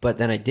run. But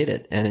then I did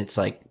it, and it's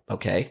like,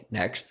 okay,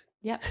 next.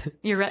 Yep.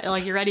 You're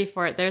ready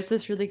for it. There's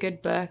this really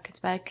good book. It's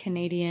by a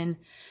Canadian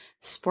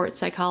sports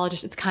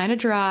psychologist. It's kind of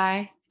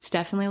dry. It's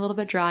definitely a little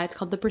bit dry. It's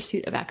called The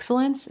Pursuit of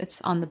Excellence.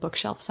 It's on the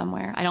bookshelf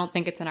somewhere. I don't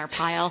think it's in our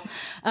pile.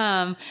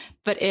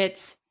 But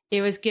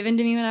it was given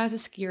to me when I was a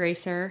ski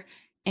racer,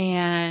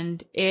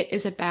 and it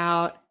is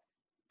about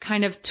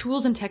kind of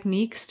tools and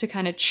techniques to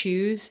kind of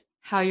choose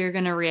how you're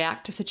going to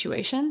react to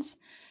situations,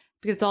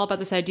 because it's all about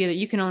this idea that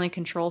you can only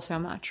control so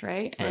much,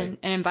 right? And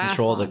in biathlon,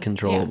 control the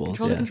controllables.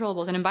 Control the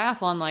controllables. And in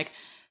biathlon, like,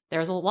 there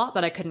was a lot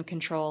that I couldn't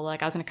control.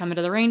 Like, I was going to come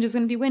into the range, it's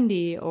going to be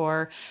windy,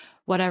 or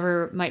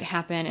whatever might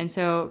happen. And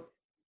so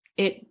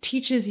it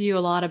teaches you a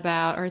lot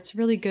about, or it's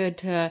really good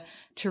to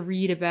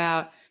read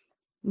about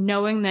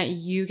knowing that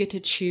you get to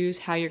choose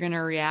how you're going to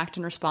react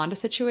and respond to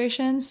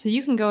situations. So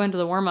you can go into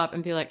the warm up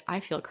and be like, I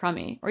feel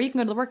crummy. Or you can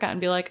go to the workout and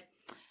be like,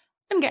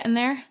 I'm getting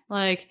there.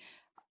 Like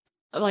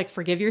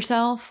forgive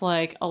yourself,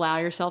 like allow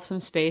yourself some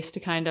space to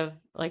kind of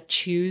like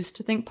choose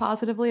to think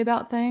positively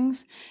about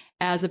things,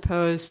 as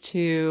opposed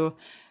to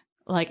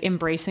like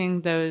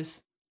embracing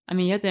those. I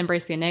mean, you have to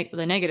embrace the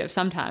negative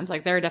sometimes.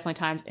 Like, there are definitely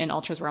times in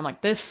ultras where I'm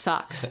like, this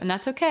sucks. And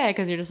that's okay,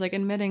 because you're just like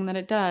admitting that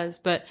it does.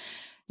 But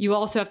you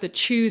also have to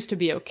choose to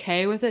be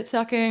okay with it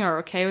sucking, or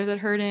okay with it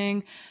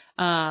hurting,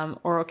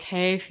 or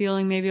okay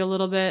feeling maybe a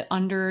little bit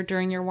under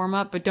during your warm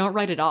up, but don't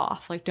write it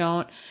off. Like,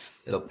 don't.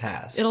 It'll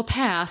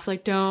pass.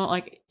 Like, don't,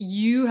 like,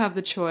 you have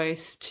the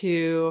choice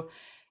to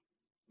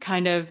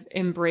kind of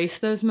embrace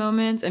those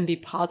moments and be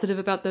positive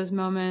about those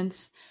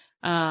moments.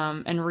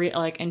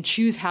 And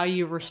choose how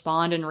you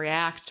respond and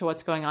react to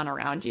what's going on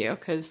around you.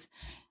 Because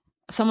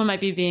someone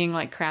might be being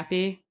like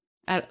crappy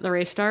at the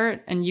race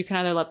start, and you can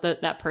either let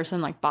that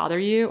person like bother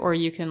you, or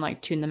you can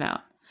like tune them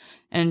out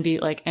and be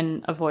like,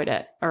 and avoid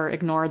it or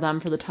ignore them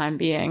for the time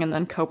being and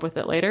then cope with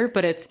it later.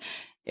 But it's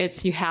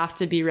you have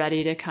to be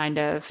ready to kind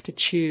of to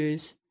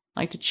choose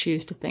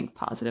to think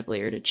positively,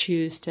 or to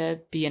choose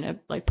to be in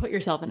put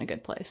yourself in a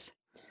good place.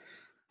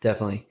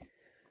 Definitely.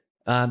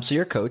 So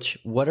you're a coach.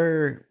 What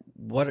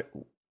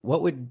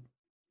would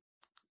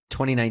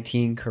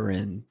 2019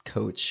 Corinne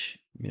coach,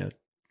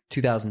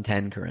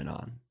 2010 Corinne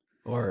on?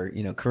 Or,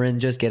 Corinne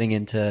just getting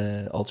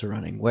into ultra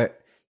running?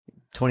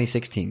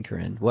 2016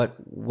 Corinne,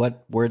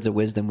 what words of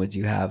wisdom would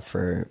you have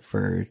for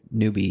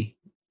newbie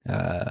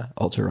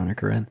ultra runner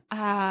Corinne?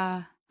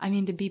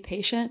 To be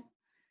patient.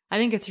 I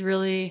think it's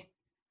really,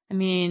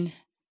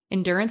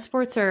 endurance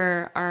sports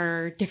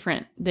are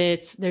different.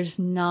 There's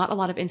not a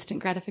lot of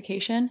instant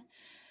gratification.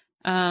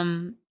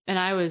 And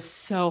I was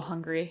so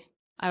hungry.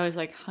 I was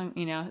like,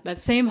 that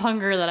same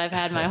hunger that I've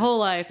had my whole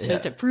life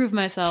to prove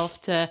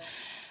myself to,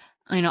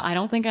 I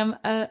don't think I'm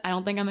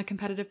a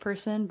competitive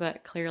person,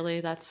 but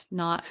clearly that's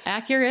not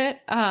accurate.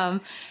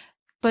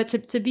 But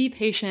to be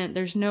patient,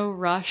 there's no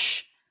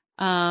rush,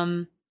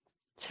 to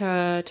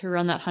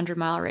run that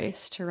 100-mile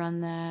race, to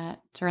run that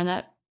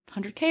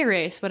 100K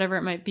race, whatever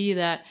it might be.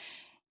 That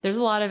there's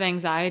a lot of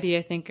anxiety,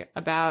 I think,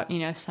 about,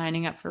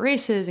 signing up for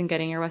races and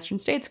getting your Western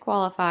States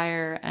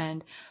qualifier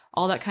and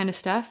all that kind of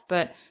stuff.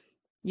 But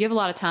you have a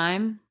lot of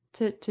time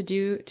to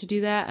do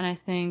that. And I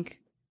think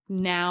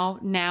now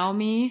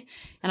me,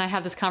 and I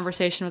have this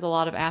conversation with a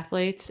lot of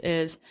athletes,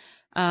 is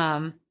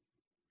about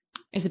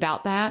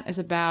that, is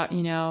about,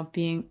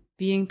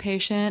 being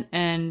patient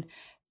and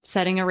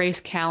setting a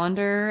race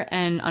calendar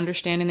and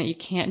understanding that you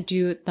can't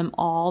do them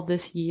all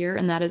this year,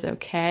 and that is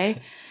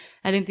okay.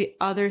 I think the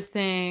other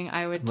thing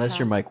I would unless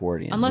you're Mike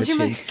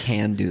Wardian, you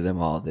can do them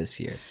all this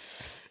year.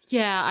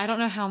 Yeah, I don't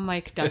know how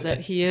Mike does it.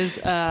 He is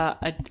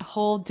a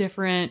whole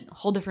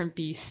different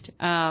beast.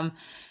 And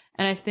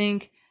I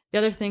think the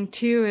other thing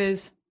too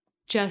is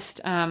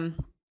just I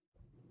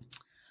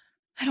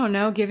don't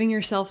know, giving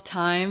yourself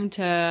time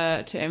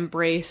to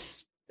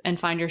embrace and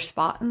find your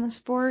spot in the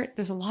sport.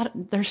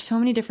 There's so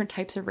many different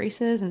types of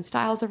races and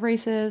styles of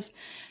races.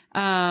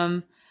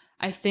 I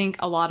think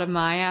a lot of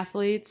my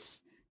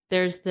athletes,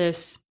 there's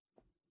this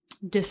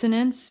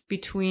dissonance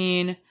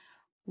between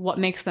what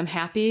makes them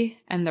happy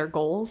and their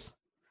goals.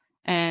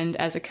 And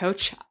as a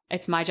coach,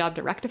 it's my job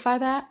to rectify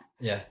that.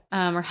 Yeah.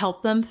 Or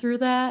help them through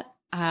that.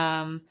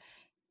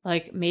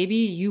 Like maybe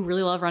you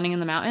really love running in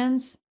the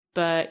mountains,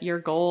 but your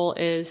goal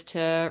is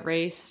to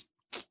race,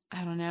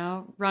 I don't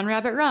know, Run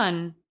Rabbit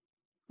Run,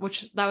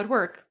 which that would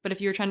work. But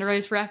if you were trying to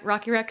race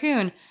Rocky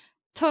Raccoon,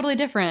 totally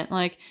different.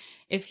 Like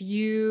if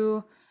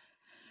you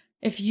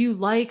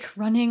like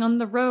running on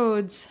the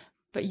roads,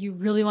 but you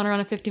really want to run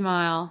a 50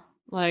 mile,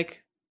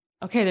 like,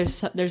 okay,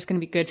 there's going to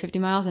be good 50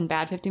 miles and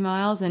bad 50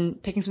 miles,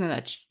 and picking something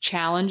that's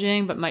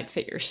challenging, but might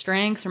fit your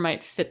strengths or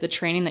might fit the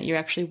training that you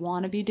actually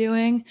want to be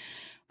doing.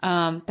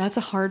 That's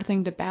a hard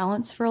thing to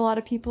balance for a lot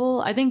of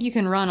people. I think you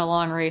can run a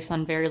long race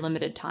on very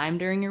limited time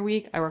during your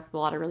week. I work with a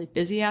lot of really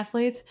busy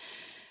athletes.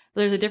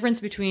 But there's a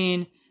difference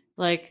between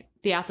like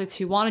the athletes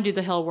who want to do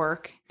the hill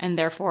work and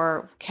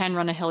therefore can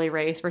run a hilly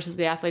race versus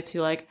the athletes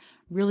who like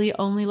really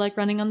only like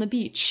running on the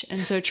beach.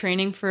 And so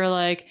training for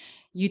like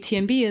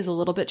UTMB is a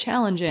little bit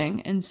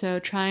challenging. And so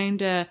trying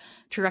to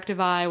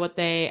rectify what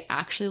they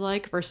actually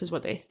like versus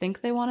what they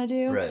think they want to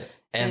do. Right.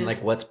 And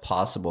like what's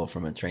possible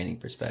from a training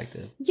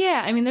perspective.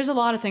 Yeah. I mean, there's a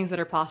lot of things that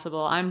are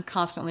possible. I'm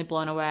constantly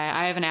blown away.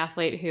 I have an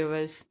athlete who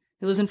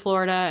lives in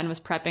Florida and was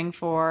prepping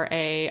for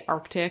an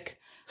Arctic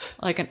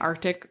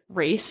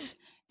race.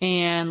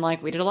 And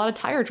like we did a lot of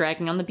tire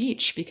dragging on the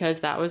beach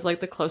because that was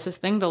like the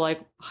closest thing to like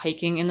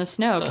hiking in the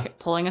snow,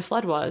 pulling a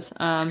sled was.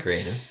 That's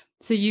creative.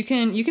 So you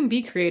can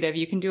be creative.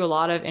 You can do a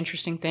lot of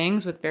interesting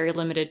things with very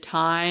limited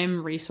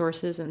time,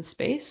 resources, and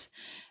space.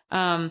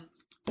 But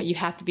you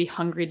have to be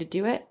hungry to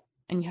do it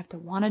and you have to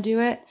want to do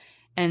it.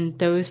 And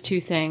those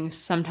two things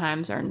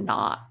sometimes are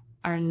not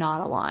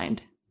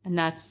aligned. And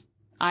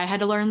I had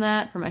to learn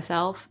that for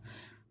myself.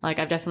 Like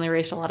I've definitely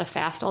raced a lot of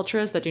fast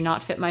ultras that do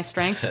not fit my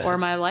strengths or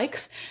my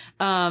likes.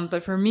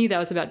 But for me, that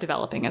was about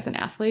developing as an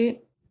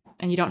athlete.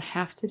 And you don't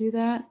have to do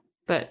that.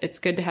 But it's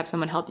good to have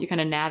someone help you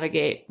kind of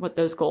navigate what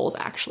those goals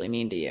actually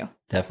mean to you.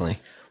 Definitely.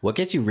 What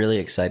gets you really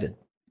excited?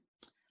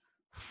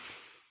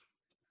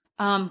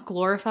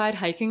 Glorified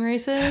hiking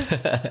races.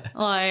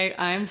 Like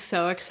I'm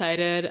so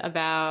excited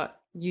about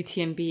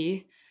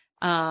UTMB.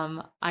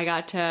 I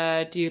got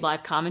to do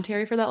live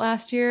commentary for that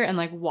last year and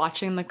like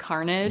watching the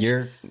carnage.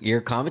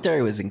 Your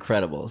commentary was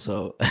incredible.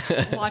 So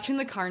watching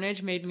the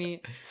carnage made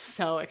me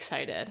so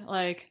excited.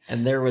 Like,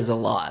 and there was a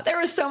lot. There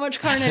was so much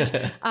carnage.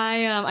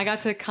 I got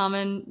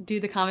to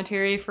do the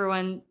commentary for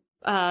when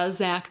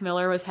Zach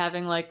Miller was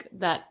having like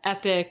that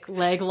epic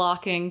leg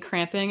locking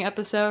cramping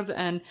episode,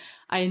 and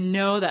I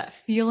know that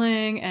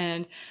feeling,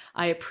 and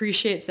I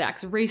appreciate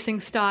Zach's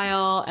racing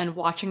style, and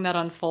watching that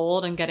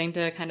unfold and getting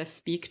to kind of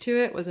speak to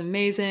it was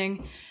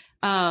amazing.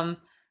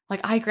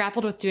 Like I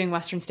grappled with doing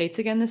Western States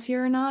again this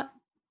year or not.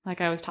 Like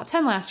I was top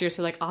 10 last year,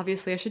 so like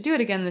obviously I should do it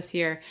again this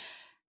year.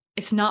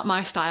 It's not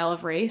my style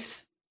of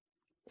race,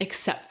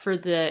 except for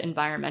the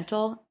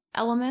environmental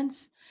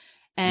elements.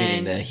 And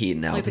meaning the heat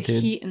and altitude, like the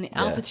heat and the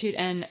altitude,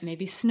 and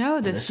maybe snow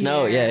this year. The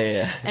snow,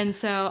 yeah. And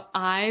so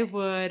I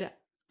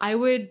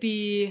would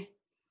be,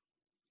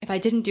 if I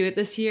didn't do it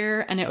this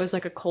year and it was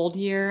like a cold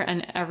year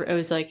and it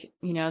was like,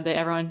 you know, that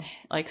everyone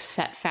like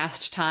set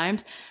fast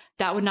times,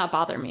 that would not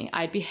bother me.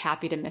 I'd be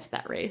happy to miss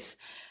that race.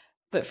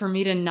 But for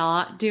me to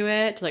not do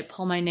it, to like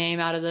pull my name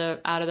out of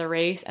the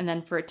race, and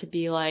then for it to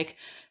be like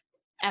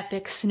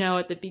epic snow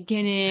at the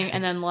beginning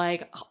and then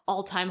like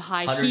all-time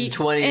high heat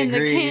in the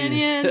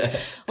canyons,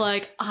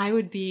 like I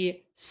would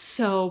be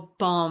so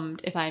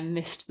bummed if I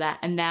missed that.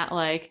 And that,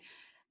 like,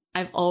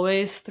 I've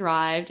always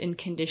thrived in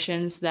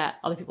conditions that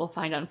other people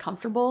find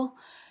uncomfortable,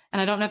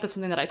 and I don't know if that's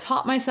something that I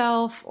taught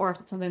myself or if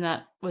it's something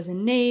that was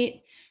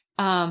innate,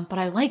 but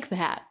I like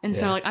that. And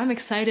so like I'm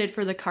excited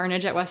for the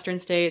carnage at Western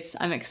States.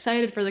 I'm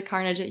excited for the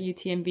carnage at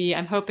UTMB.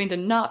 I'm hoping to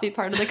not be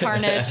part of the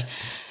carnage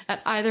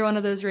at either one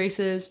of those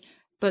races.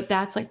 But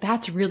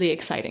that's really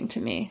exciting to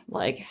me.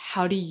 Like,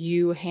 how do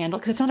you handle,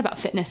 because it's not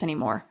about fitness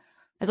anymore.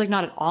 It's like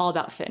not at all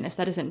about fitness.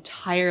 That is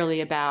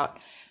entirely about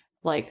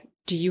like,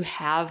 do you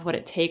have what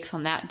it takes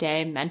on that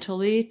day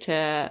mentally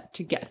to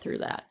get through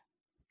that?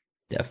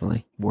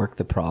 Definitely. Work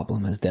the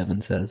problem, as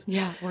Devin says.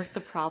 Yeah, work the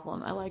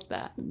problem. I like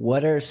that.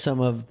 What are some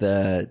of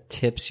the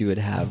tips you would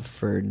have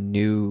for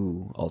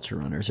new ultra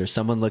runners or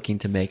someone looking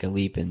to make a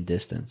leap in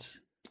distance?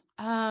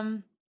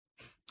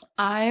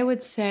 I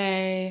would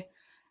say,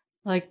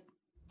 like,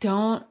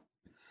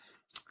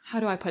 how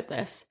do I put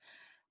this?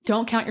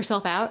 Don't count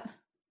yourself out.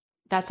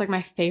 That's like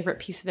my favorite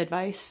piece of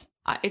advice.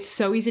 It's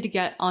so easy to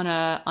get on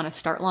a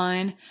start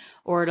line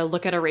or to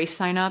look at a race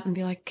sign up and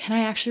be like, can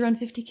I actually run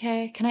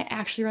 50K? Can I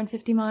actually run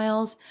 50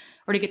 miles?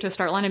 Or to get to a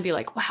start line and be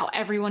like, wow,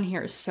 everyone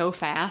here is so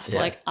fast. Yeah.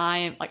 Like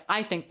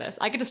I think this.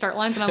 I get to start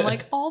lines and I'm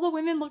like, all the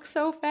women look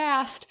so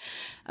fast.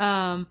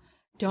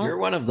 You're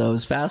one of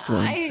those fast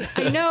ones.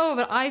 I know,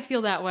 but I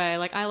feel that way.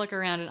 Like I look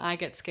around and I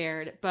get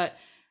scared, but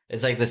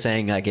it's like the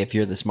saying, like, if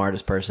you're the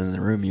smartest person in the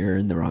room, you're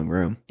in the wrong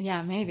room.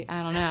 Yeah, maybe.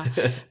 I don't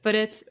know. But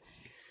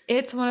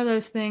it's one of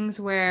those things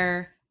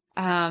where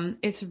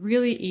it's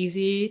really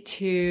easy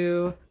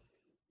to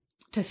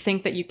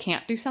think that you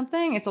can't do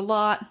something. It's a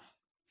lot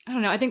I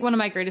don't know. I think one of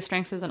my greatest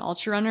strengths as an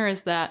ultra runner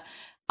is that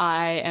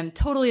I am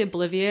totally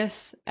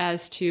oblivious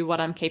as to what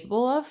I'm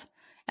capable of.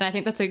 And I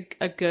think that's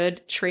a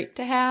good trait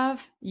to have.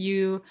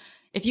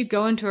 If you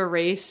go into a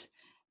race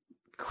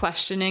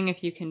questioning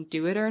if you can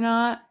do it or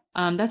not,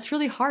 that's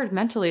really hard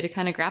mentally to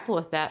kind of grapple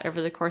with that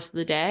over the course of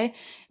the day.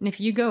 And if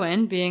you go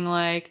in being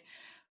like,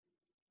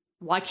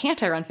 why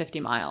can't I run 50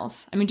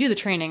 miles? I mean, do the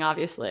training,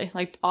 obviously,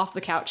 like off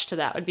the couch to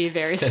that would be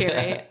very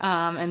scary.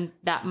 And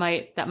that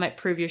might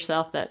prove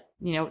yourself that,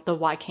 the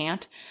why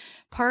can't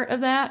part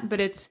of that, but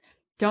it's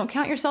don't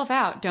count yourself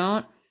out.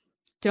 Don't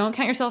count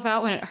yourself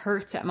out when it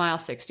hurts at mile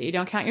 60.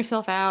 Don't count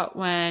yourself out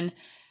when,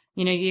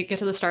 you get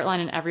to the start line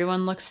and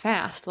everyone looks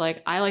fast.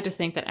 Like I like to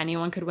think that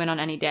anyone could win on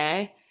any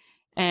day.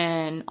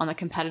 And on the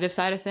competitive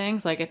side of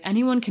things, like if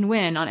anyone can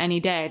win on any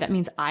day, that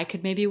means I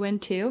could maybe win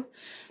too.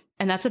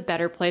 And that's a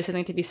better place, I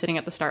think, to be sitting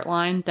at the start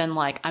line than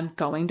like, I'm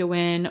going to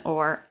win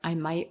or I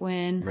might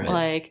win. Right.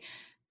 Like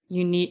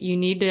you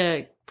need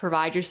to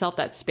provide yourself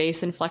that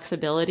space and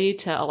flexibility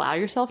to allow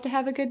yourself to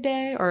have a good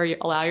day or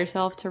allow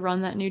yourself to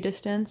run that new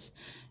distance.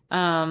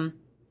 So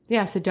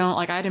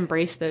I'd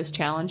embrace those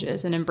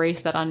challenges and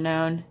embrace that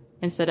unknown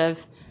instead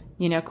of,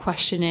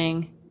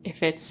 questioning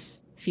if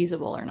it's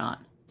feasible or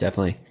not.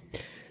 Definitely.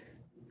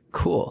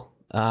 Cool.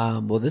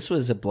 Well, this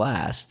was a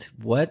blast.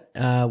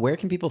 Where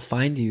can people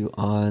find you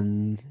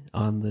on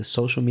the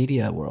social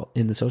media world?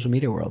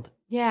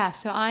 Yeah,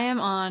 so I am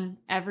on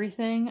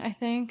everything, I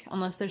think,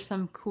 unless there's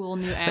some cool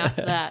new app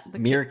that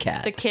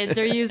Meerkat. the kids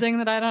are using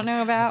that I don't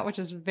know about, which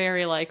is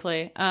very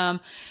likely.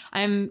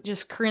 I'm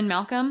just Corinne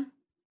Malcolm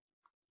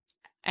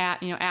at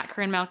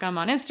Corinne Malcolm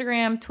on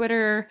Instagram,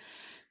 Twitter,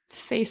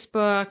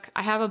 Facebook.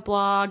 I have a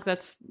blog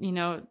that's,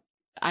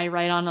 I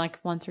write on like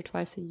once or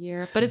twice a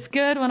year, but it's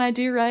good when I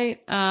do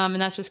write.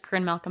 And that's just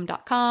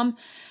CorinneMalcolm.com.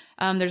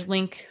 There's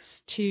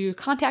links to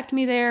contact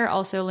me there.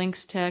 Also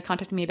links to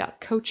contact me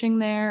about coaching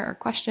there or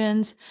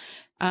questions.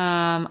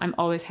 I'm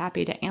always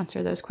happy to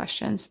answer those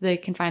questions. They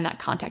can find that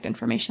contact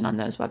information on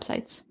those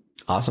websites.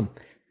 Awesome.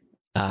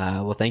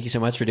 Well, thank you so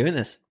much for doing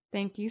this.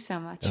 Thank you so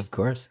much. Of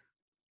course.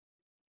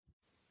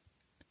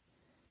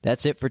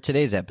 That's it for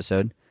today's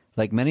episode.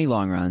 Like many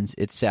long runs,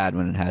 it's sad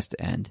when it has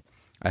to end.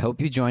 I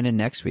hope you join in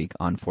next week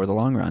on For the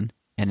Long Run.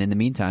 And in the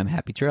meantime,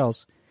 happy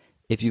trails.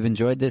 If you've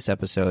enjoyed this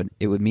episode,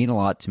 it would mean a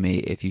lot to me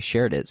if you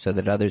shared it so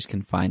that others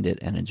can find it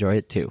and enjoy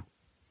it too.